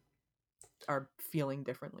both are feeling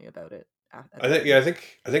differently about it at I the think yeah, end.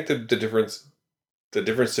 I think the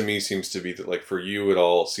difference to me seems to be that like for you it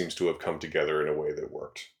all seems to have come together in a way that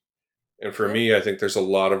worked. And for Yeah. me, I think there's a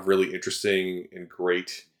lot of really interesting and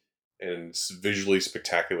great and visually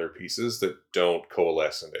spectacular pieces that don't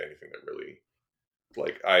coalesce into anything that really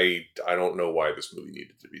like I don't know why this movie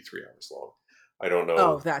needed to be 3 hours long. I don't Oh,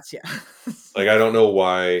 know that's yeah. like I don't know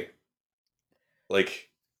why like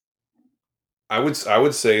I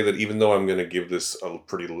would say that even though I'm going to give this a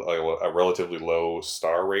relatively low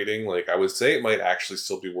star rating, like I would say it might actually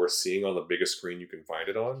still be worth seeing on the biggest screen you can find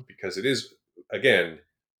it on because it is again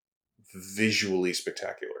visually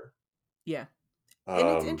spectacular. Yeah. And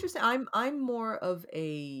it's Um, interesting. I'm more of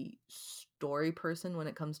a story person when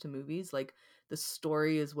it comes to movies. Like the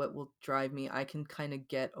story is what will drive me. I can kind of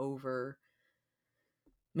get over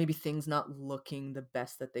maybe things not looking the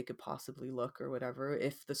best that they could possibly look or whatever.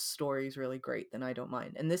 If the story is really great, then I don't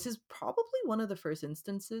mind. And this is probably one of the first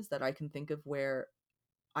instances that I can think of where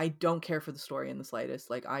I don't care for the story in the slightest.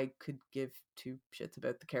 Like, I could give two shits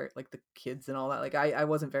about the character, like the kids and all that. Like, I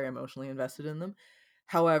wasn't very emotionally invested in them.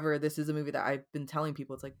 However, this is a movie that I've been telling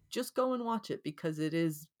people, it's like, just go and watch it because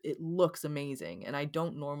it looks amazing. And I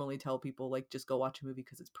don't normally tell people like just go watch a movie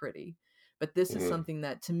because it's pretty. But this is Hmm. something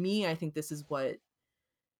that, to me, I think this is what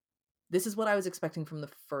I was expecting from the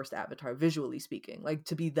first Avatar, visually speaking, like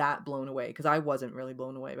to be that blown away, because I wasn't really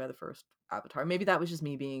blown away by the first Avatar. Maybe that was just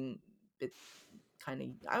me being it kind of,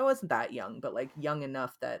 I wasn't that young, but like young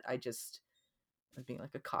enough that I just was being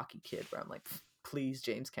like a cocky kid where I'm like, please,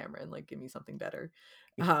 James Cameron, like give me something better.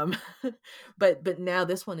 Um, but now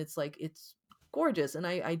this one, it's like it's gorgeous, and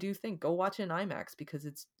I do think go watch it in IMAX because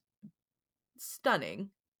it's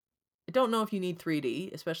stunning. I don't know if you need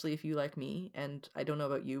 3D, especially if you like me, and I don't know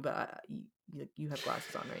about you, but you have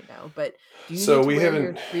glasses on right now. But do you So need to we wear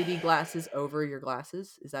your haven't. 3D glasses over your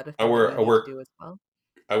glasses? Is that a I thing that wear you I need to wear do as well?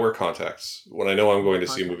 I wear contacts when I know I'm You wear going to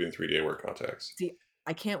see a contacts. movie in 3D. I wear contacts. See,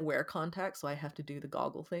 I can't wear contacts, so I have to do the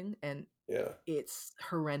goggle thing, and Yeah. it's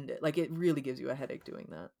horrendous. Like, it really gives you a headache doing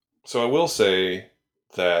that. So I will say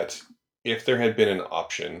that if there had been an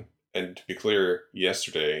option, and to be clear,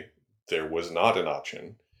 yesterday there was not an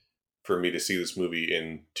option for me to see this movie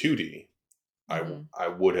in 2D, Hmm. I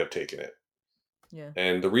would have taken it. Yeah.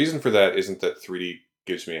 And the reason for that isn't that 3D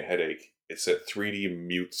gives me a headache, it's that 3D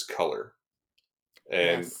mutes color.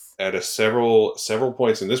 And Yes. at a several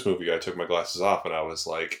points in this movie, I took my glasses off and I was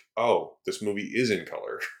like, "Oh, this movie is in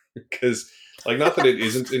color." Because, like, not that it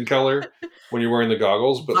isn't in color when you're wearing the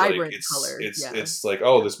goggles, but like Vibrant color. Yeah. it's like,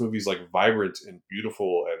 oh, Yeah. this movie's like vibrant and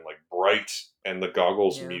beautiful and like bright, and the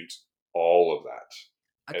goggles Yeah. mute all of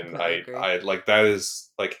I that. And completely agree. I like that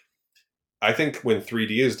is like I think when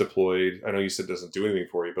 3D is deployed, I know you said it doesn't do anything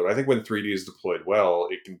for you, but I think when 3D is deployed well,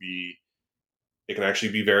 it can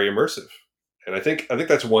actually be very immersive. And I think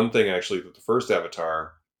that's one thing actually that the first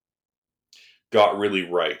Avatar got really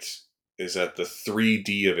right is that the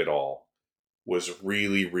 3D of it all was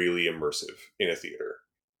really really immersive in a theater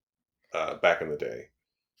back in the day.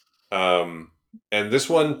 Um, and this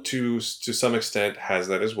one to some extent has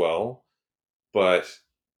that as well, but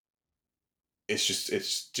it's just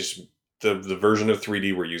the version of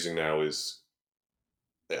 3D we're using now is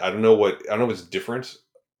I don't know if it's different.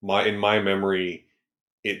 My in my memory,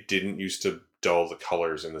 it didn't used to dull the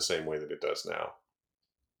colors in the same way that it does now,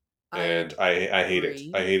 I and I hate it.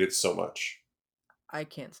 I agree. hate it so much. I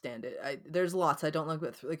can't stand it. There's lots I don't like,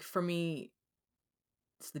 but like for me,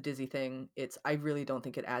 it's the dizzy thing. It's I really don't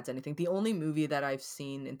think it adds anything. The only movie that I've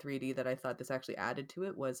seen in 3D that I thought this actually added to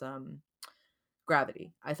it was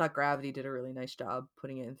Gravity. I thought Gravity did a really nice job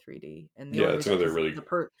putting it in 3D. And the Yeah, only that's reason another cuz really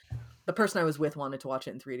the person I was with wanted to watch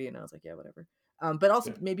it in 3D and I was like, yeah, whatever. But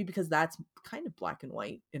also yeah. maybe because that's kind of black and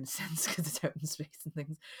white in a sense because it's out in space and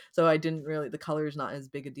things. So I didn't really the color is not as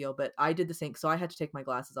big a deal, but I did the same. So I had to take my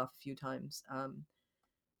glasses off a few times.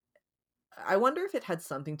 I wonder if it had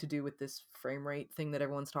something to do with this frame rate thing that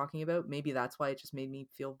everyone's talking about. Maybe that's why it just made me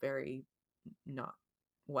feel very not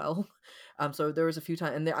well. So there was a few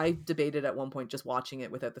times, and I debated at one point just watching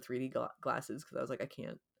it without the 3D glasses because I was like, I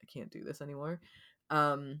can't do this anymore.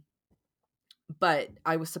 Um, but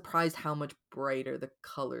I was surprised how much brighter the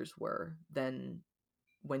colors were than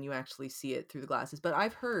when you actually see it through the glasses. But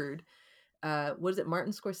I've heard, what is it?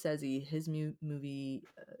 Martin Scorsese, his movie,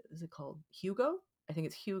 is it called Hugo? I think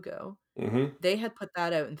it's Hugo. Hmm. They had put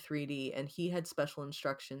that out in 3D, and he had special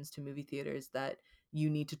instructions to movie theaters that you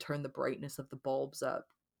need to turn the brightness of the bulbs up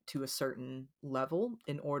to a certain level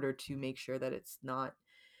in order to make sure that it's not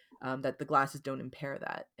that the glasses don't impair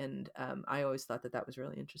that. And I always thought that that was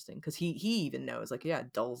really interesting because he even knows like, yeah,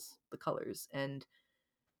 it dulls the colors. And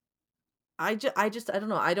I don't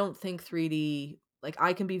know, I don't think 3D, like,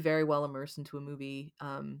 I can be very well immersed into a movie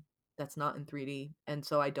that's not in 3D, and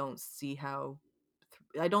so I don't see how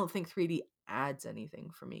I don't think 3D adds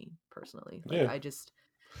anything for me personally. Like, Yeah.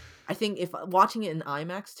 I think if watching it in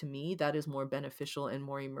IMAX, to me, that is more beneficial and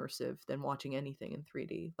more immersive than watching anything in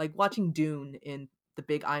 3D. Like watching Dune in the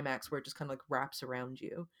big IMAX where it just kind of like wraps around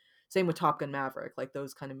you. Same with Top Gun Maverick, like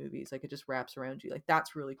those kind of movies, like it just wraps around you. Like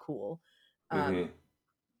that's really cool. Hmm.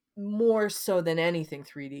 More so than anything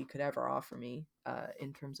 3D could ever offer me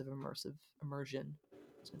in terms of immersion. I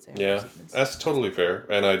was gonna say Yeah, immersiveness. that's That's totally not good. fair,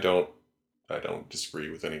 and I don't disagree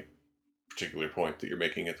with any particular point that you're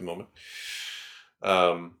making at the moment.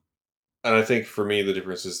 Um, and I think for me the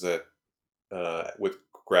difference is that with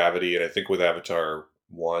Gravity, and I think with Avatar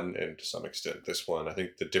one, and to some extent this one, I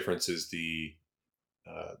think the difference is the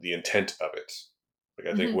intent of it. Like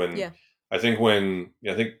I think when Yeah. I think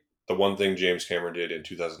the one thing James Cameron did in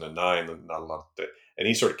 2009, not a lot that, and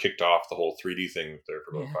he sort of kicked off the whole 3D thing there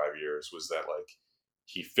for about Yeah. 5 years, was that like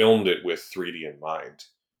he filmed it with 3D in mind.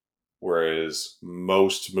 Whereas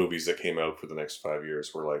most movies that came out for the next 5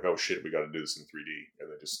 years were like, oh shit, we got to do this in 3D,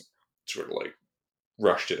 and they just sort of like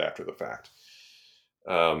rushed it after the fact.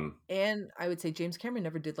 Um, And I would say James Cameron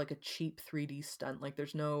never did like a cheap 3D stunt. Like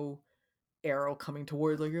there's no arrow coming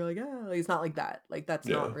towards like you're like, ah, it's not like that. Like that's yeah,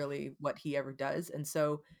 not really what he ever does. And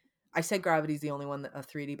so I said Gravity's the only one that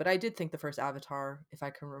 3D, but I did think the first Avatar, if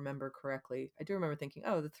I can remember correctly, I do remember thinking,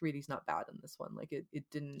 oh, the 3D's not bad in this one. Like it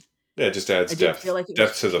didn't yeah, it just adds I didn't feel like it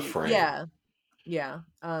was depth to the cheap. frame. Yeah. Yeah.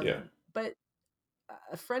 Yeah, But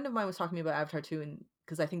a friend of mine was talking to me about Avatar 2 and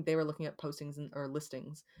because I think they were looking at postings or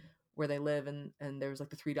listings where they live and there was like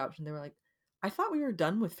the 3D option. They were like, I thought we were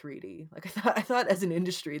done with 3D. Like I thought as an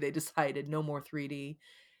industry they decided no more 3D.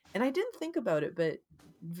 And I didn't think about it, but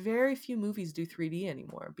very few movies do 3D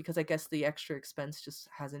anymore because I guess the extra expense just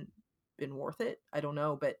hasn't been worth it. I don't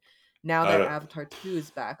know, but now I that don't. Avatar 2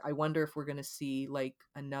 is back, I wonder if we're going to see like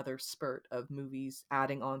another spurt of movies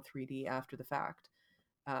adding on 3D after the fact.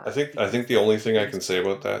 I Because think the only thing it I is can say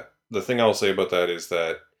about frustrating. that, the thing I'll say about that is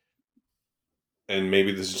that, and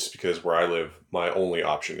maybe this is just because where I live, my only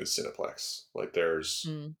option is Cineplex. Like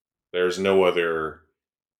Mm. there's no other,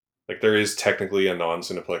 like there is technically a non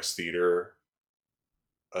Cineplex theater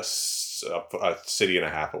a city and a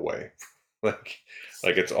half away. like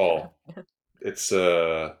like City it's and a half. all it's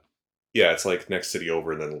yeah, it's like next city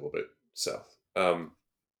over and then a little bit south.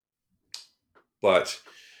 But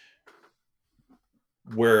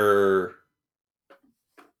where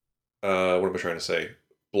what am I trying to say?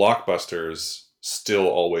 Blockbusters still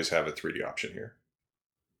always have a 3D option here.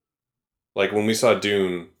 Like when we saw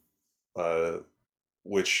Dune, uh,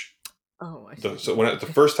 which Oh, I see what you so mean. when the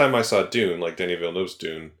Okay. first time I saw Dune, like Denis Villeneuve's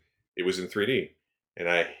Dune, it was in 3D, and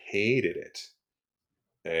I hated it.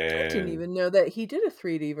 I didn't And even know that he did a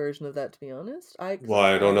 3D version of that, to be honest. Because well,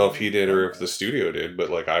 I I don't know didn't if he even did know or if the that. studio did, but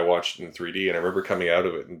like I watched it in 3D, and I remember coming out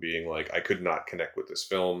of it and being like, I could not connect with this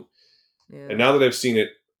film. And Yeah. now that I've seen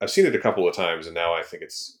it a couple of times, and now I think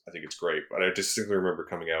it's great. But I distinctly remember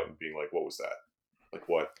coming out and being like, what was that? Like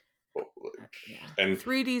what? what Yeah. and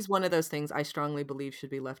 3D is one of those things I strongly believe should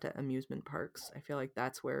be left at amusement parks. I feel like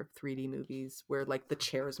that's where 3D movies, where like the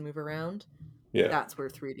chairs move around, yeah, that's where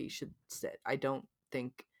 3D should sit. I don't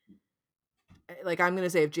think like I'm going to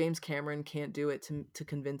say if James Cameron can't do it to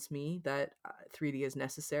convince me that 3D is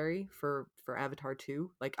necessary for Avatar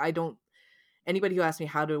 2, like I don't anybody who asks me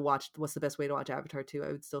how to watch what's the best way to watch Avatar 2,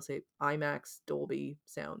 I would still say IMAX, Dolby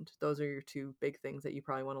sound. Those are your two big things that you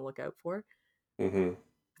probably want to look out for. hmm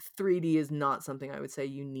 3D is not something I would say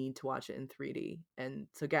you need to watch it in 3D. And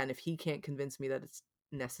so again, if he can't convince me that it's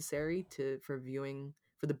necessary to for viewing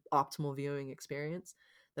for the optimal viewing experience,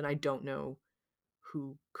 then I don't know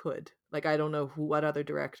who could. Like I don't know who what other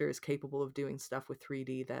director is capable of doing stuff with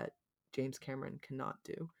 3D that James Cameron cannot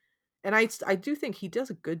do. And I do think he does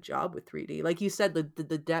a good job with 3D. Like you said, the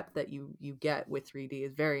depth that you get with 3D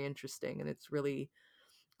is very interesting, and it's really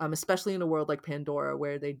especially in a world like Pandora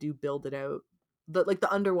where they do build it out. The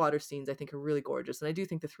underwater scenes I think are really gorgeous, and I do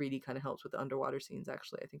think the 3D kind of helps with the underwater scenes.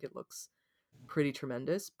 Actually, I think it looks pretty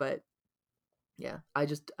tremendous. But yeah,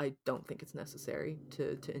 I don't think it's necessary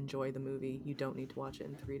to enjoy the movie. You don't need to watch it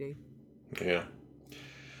in 3D. yeah.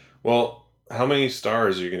 Well, how many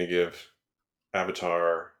stars are you going to give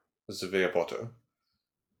Avatar: Zivea Poto?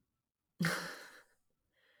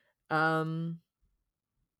 um,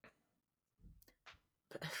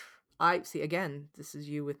 I see again. This is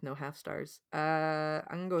you with no half stars. I'm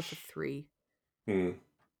gonna go with a 3. Hmm.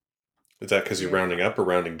 Is that because you're Yeah, rounding up or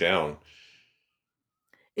rounding down?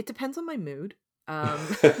 it depends on my mood.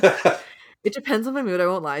 Um, it depends on my mood. I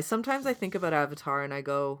won't lie. Sometimes I think about Avatar and I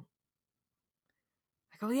go,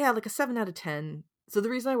 yeah, like a 7 out of 10. So the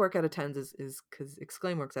reason I work out of tens is because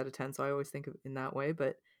Exclaim works out of 10. So I always think of it in that way.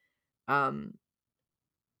 But um,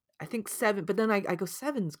 I think 7. But then I go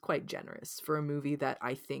seven's quite generous for a movie that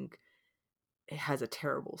I think it has a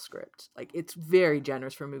terrible script. Like it's very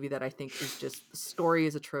generous for a movie that I think is just the story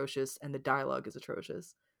is atrocious and the dialogue is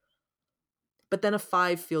atrocious. But then a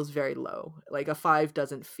 5 feels very low. Like a 5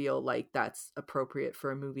 doesn't feel like that's appropriate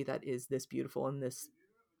for a movie that is this beautiful and this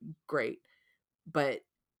great. But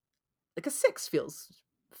like a 6 feels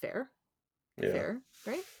fair. yeah. Fair,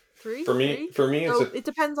 right? 3, 3. For me, So it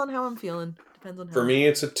depends on how I'm feeling. Depends on how for I'm me, feeling.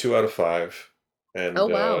 it's a 2 out of 5. Oh And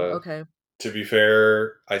wow. Okay. to be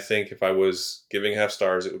fair, I think if I was giving half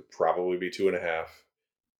stars, it would probably be 2.5.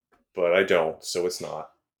 But I don't, so it's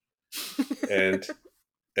not. And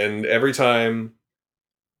and every time,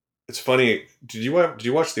 it's funny. Did you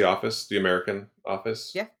watch The Office, the American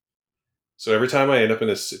Office? Yeah. So every time I end up in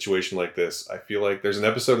a situation like this, I feel like there's an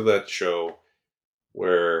episode of that show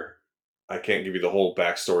where I can't give you the whole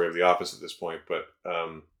backstory of The Office at this point, but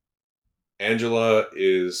Angela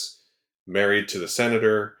is married to the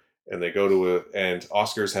senator, and and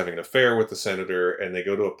Oscar's having an affair with the senator, and they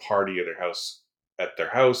go to a party at their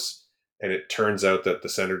house, and it turns out that the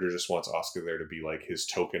senator just wants Oscar there to be like his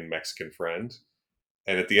token Mexican friend.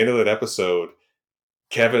 And at the end of that episode,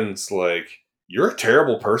 Kevin's like, "You're a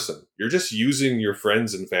terrible person. You're just using your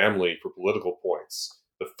friends and family for political points.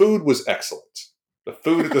 The food was excellent. The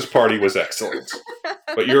food at this party was excellent.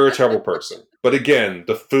 But you're a terrible person. But again,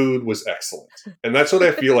 the food was excellent." And that's what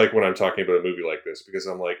I feel like when I'm talking about a movie like this, because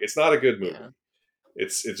I'm like, it's not a good movie. Yeah.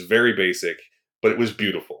 It's very basic, but it was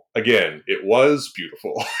beautiful. Again, it was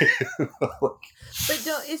beautiful. But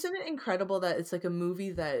no, isn't it incredible that it's like a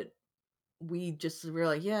movie that we're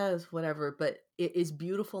like, yeah, it's whatever, but it is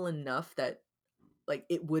beautiful enough that like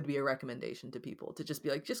it would be a recommendation to people to just be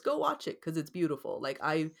like, just go watch it because it's beautiful. Like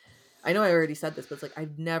I know I already said this, but it's like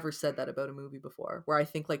I've never said that about a movie before, where I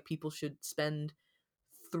think like people should spend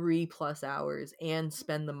 3+ hours and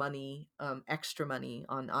spend the money, extra money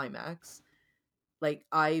on IMAX. Like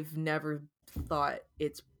I've never thought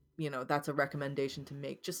it's, that's a recommendation to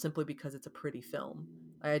make just simply because it's a pretty film.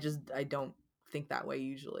 I don't think that way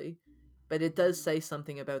usually. But it does say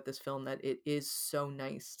something about this film that it is so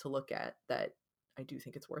nice to look at that I do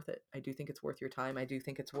think it's worth it. I do think it's worth your time. I do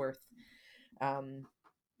think it's worth um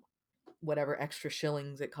whatever extra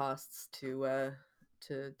shillings it costs to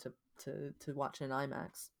to to watch in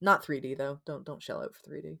IMAX. Not 3D though. Don't shell out for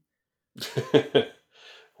 3D.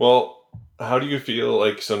 Well, how do you feel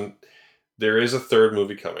like there is a third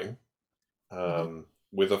movie coming, Hmm.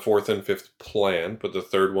 with a fourth and fifth plan, but the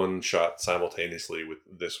third one shot simultaneously with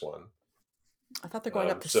this one. I thought they're going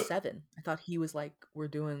up to So 7. I thought he was like, we're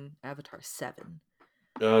doing Avatar 7.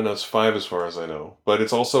 no, it's five as far as I know, but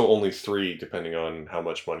it's also only three depending on how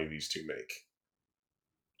much money these two make.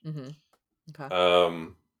 Mm-hmm. Okay.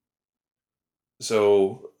 Um,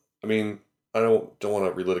 so I mean, I don't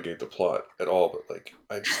want to relitigate the plot at all, but like,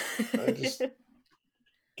 I just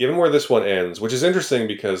given where this one ends, which is interesting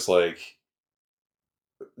because like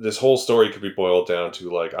this whole story could be boiled down to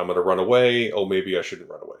like, I'm going to run away. Oh, maybe I shouldn't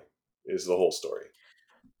run away. Is the whole story.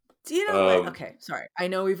 Do you know what? Um, Okay, sorry. I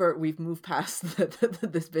know we've moved past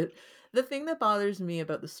this bit. The thing that bothers me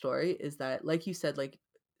about the story is that, like you said, like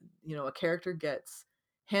a character gets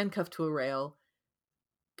handcuffed to a rail,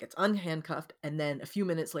 gets unhandcuffed, and then a few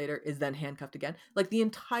minutes later is then handcuffed again. Like the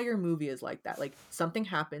entire movie is like that. Like something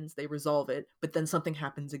happens, they resolve it, but then something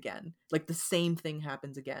happens again. Like the same thing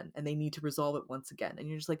happens again, and they need to resolve it once again. And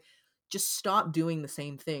you're just like, just stop doing the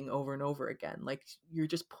same thing over and over again. Like you're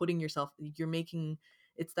just putting yourself. You're making.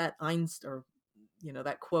 It's that Einstein, or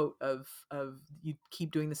that quote of you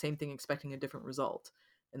keep doing the same thing expecting a different result,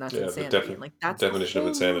 and that's yeah, the insanity. And like that's the definition of whole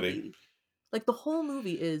insanity. movie. Like the whole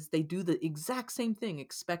movie is they do the exact same thing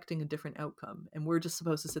expecting a different outcome, and we're just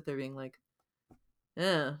supposed to sit there being like,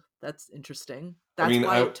 "Yeah, that's interesting." I That's mean,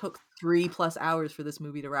 why it took 3+ hours for this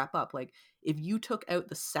movie to wrap up. Like if you took out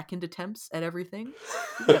the second attempts at everything,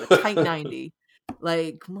 you got a tight 90.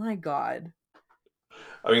 Like my god.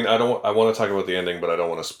 I mean, I don't. I want to talk about the ending, but I don't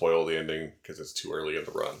want to spoil the ending because it's too early in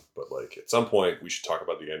the run. But like, at some point, we should talk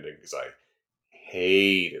about the ending because I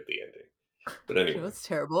hated the ending. But You know anyway, it's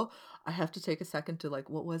terrible. I have to take a second to like,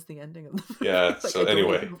 what was the ending of the yeah. movie? Like So I don't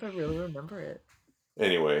even anyway, know if I really remember it.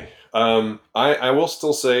 I will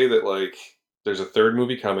still say that like, there's a third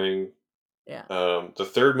movie coming. Yeah. The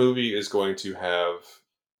third movie is going to have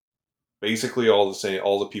basically all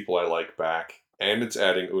the people I like back, and it's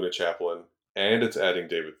adding Una Chaplin, and it's adding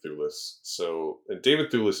David Thewlis. So, and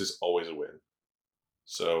David Thewlis is always a win.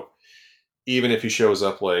 So even if he shows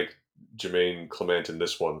up like Jermaine Clement in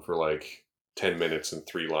this one for like 10 minutes and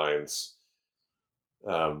three lines,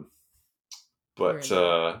 um, You're but into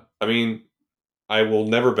it. I mean, I will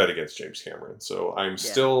never bet against James Cameron. So I'm Yeah.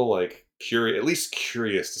 still like curious, at least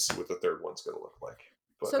curious to see what the third one's going to look like.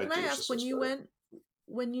 But So I can I do wish ask, this was better.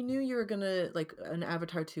 when you knew you were gonna, like, an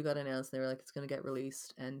Avatar 2 got announced, they were like it's gonna get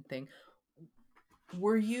released and thing,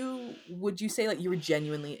 would you say like you were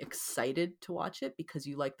genuinely excited to watch it because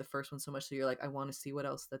you liked the first one so much, so you're like, I want to see what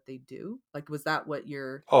else that they do? Like was that what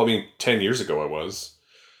you're Oh, I mean, 10 years ago I was.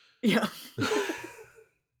 Yeah.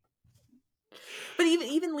 But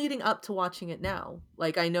even leading up to watching it now,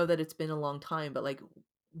 like I know that it's been a long time, but like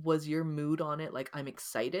was your mood on it like I'm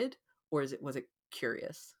excited, or was it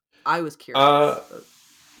curious? I was uh, curious.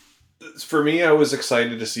 But for me, I was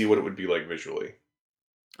excited to see what it would be like visually.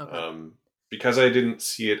 okay. Um, because I didn't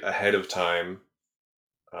see it ahead of time.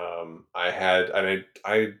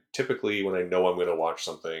 I typically, when I know I'm going to watch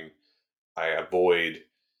something, I avoid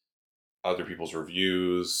other people's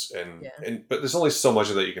reviews, Yeah. but there's only so much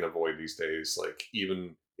of that you can avoid these days. Like,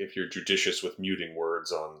 even if you're judicious with muting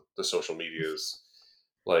words on the social medias,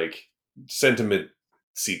 like, sentiment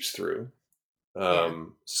seeps through. Yeah.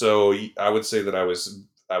 So I would say that I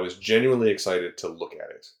was genuinely excited to look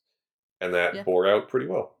at it, and that Yeah. bore out pretty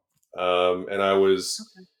well. And I was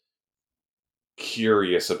Okay.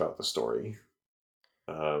 curious about the story,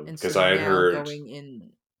 And so because now going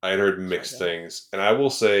in, I had heard sorry, mixed go ahead. things, and I will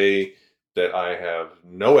say that I have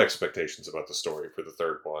no expectations about the story for the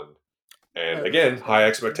third one. And Oh, the again, first one high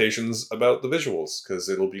was good. expectations about the visuals because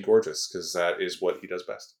it'll be gorgeous because that is what he does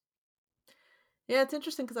best. Yeah, it's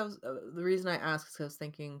interesting because I was the reason I asked is 'cause I was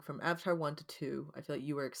thinking from Avatar 1 to 2, I feel like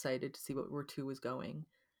you were excited to see where 2 was going.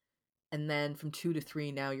 And then from 2 to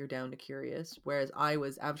 3, now you're down to curious. Whereas I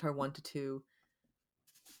was Avatar 1 to 2,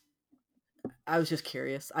 I was just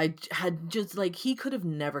curious. Had just like he could have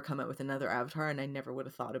never come out with another Avatar, and I never would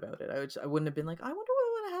have thought about it. I wouldn't have been like, I wonder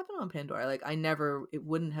what would have happened on Pandora. Like I never, it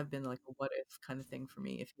wouldn't have been like a what if kind of thing for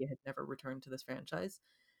me if he had never returned to this franchise.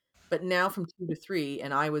 But now from 2 to 3,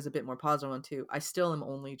 and I was a bit more positive on 2, I still am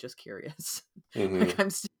only just curious. Like, Hmm. I'm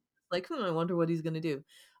still like, I wonder what he's gonna do."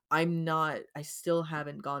 I still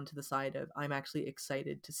haven't gone to the side of, I'm actually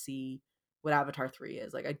excited to see what Avatar 3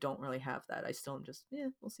 is. Like, I don't really have that. I still am just, "Yeah,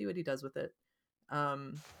 we'll see what he does with it."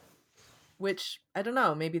 Um, which, I don't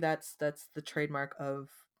know, maybe that's the trademark of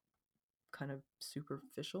kind of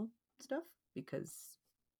superficial stuff, because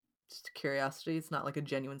just curiosity. It's not like a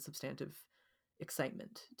genuine substantive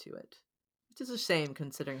excitement to it. Which is a shame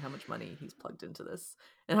considering how much money he's plugged into this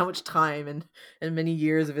and how much time and many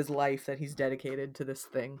years of his life that he's dedicated to this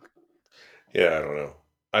thing. Yeah, I don't know.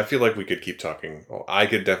 I feel like we could keep talking. Well, I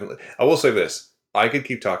could definitely. I will say this: I could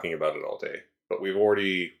keep talking about it all day, but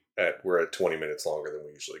we're at 20 minutes longer than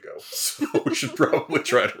we usually go, so we should probably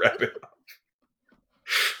try to wrap it up.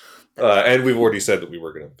 That's fair. And we've already said that we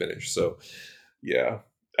were going to finish, so yeah.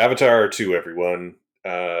 Avatar 2, everyone.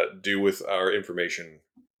 Do with our information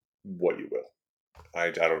what you will.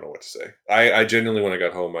 I don't know what to say. I genuinely, when I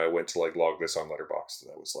got home, I went to like log this on Letterboxd,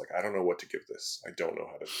 and I was like, I don't know what to give this. I don't know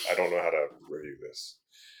how to review this.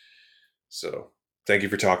 So thank you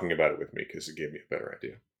for talking about it with me because it gave me a better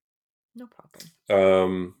idea. No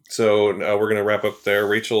problem. So now we're gonna wrap up there.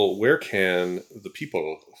 Rachel, where can the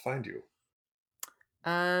people find you?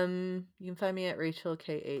 You can find me at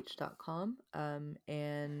rachelkh.com.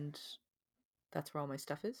 And that's where all my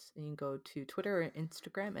stuff is. And you can go to Twitter or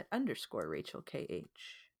Instagram at _RachelKH.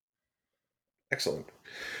 Excellent.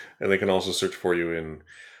 And they can also search for you in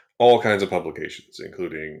all kinds of publications,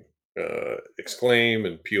 including Exclaim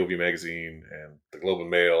and POV Magazine and the Globe and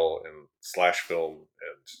Mail and Slash Film,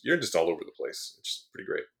 and you're just all over the place. It's pretty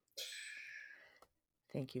great.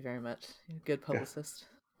 Thank you very much. You're a good Yeah, publicist.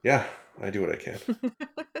 yeah, I do what I can.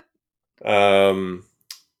 Um,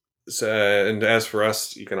 and as for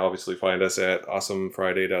us, you can obviously find us at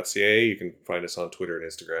awesomefriday.ca. You can find us on Twitter and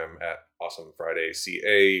Instagram at awesomefridayca.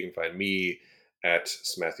 You can find me at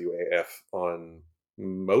smatthewaf on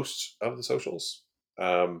most of the socials.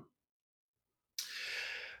 Um,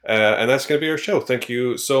 and that's going to be our show. Thank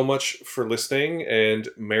you so much for listening, and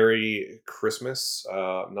Merry Christmas.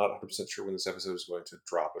 I'm not 100% sure when this episode is going to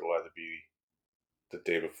drop. It'll either be the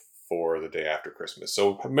day before or the day after Christmas.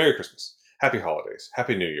 So, Merry Christmas. Happy holidays.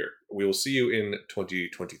 Happy New Year. We will see you in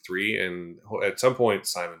 2023, and at some point,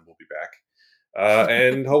 Simon will be back.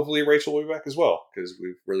 And hopefully, Rachel will be back as well, because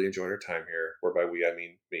we've really enjoyed our time here, whereby we, I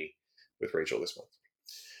mean me, with Rachel this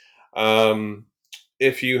month.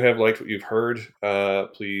 If you have liked what you've heard,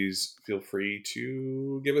 please feel free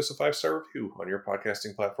to give us a 5-star review on your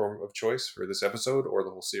podcasting platform of choice for this episode or the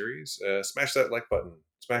whole series. Smash that like button.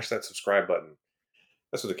 Smash that subscribe button.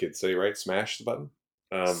 That's what the kids say, right? Smash the button.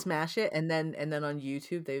 Smash it, and then on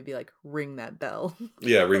YouTube they would be like, ring that bell.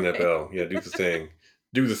 Yeah, ring that Okay. bell. Yeah, do the thing.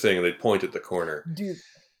 Do the thing, and they point at the corner. Dude.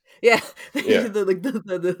 Yeah. Yeah,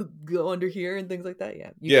 The go under here and things like that. Yeah.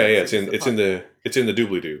 You yeah, can't yeah. see. This is a podcast. It's in the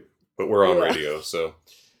doobly doo, but we're on Yeah. radio, so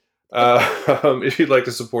if you'd like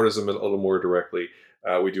to support us a little more directly,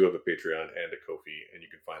 we do have a Patreon and a Ko-fi, and you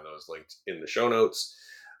can find those linked in the show notes.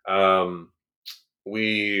 Um,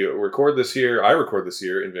 we record this here. I record this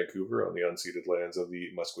here in Vancouver on the unceded lands of the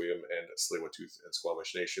Musqueam and Tsleil-Waututh and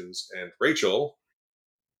Squamish nations. And Rachel,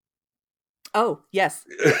 Oh, yes.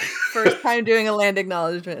 First time doing a land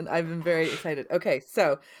acknowledgement. I've been very excited. Okay,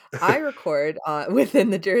 so I record within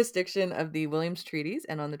the jurisdiction of the Williams Treaties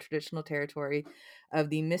and on the traditional territory of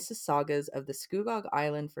the Mississaugas of the Scugog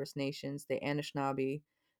Island First Nations, the Anishinaabe,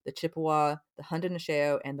 the Chippewa, the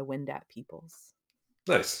Haudenosaunee, and the Wendat peoples.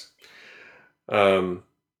 Nice. Um,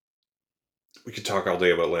 we could talk all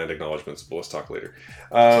day about land acknowledgements, but let's talk later.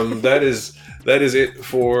 That is it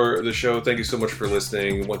for the show. Thank you so much for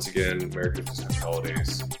listening. Once again, Merry Christmas, Happy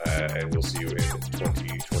Holidays, and we'll see you in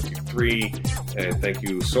 2023. And thank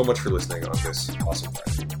you so much for listening on this awesome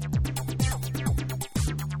Friday.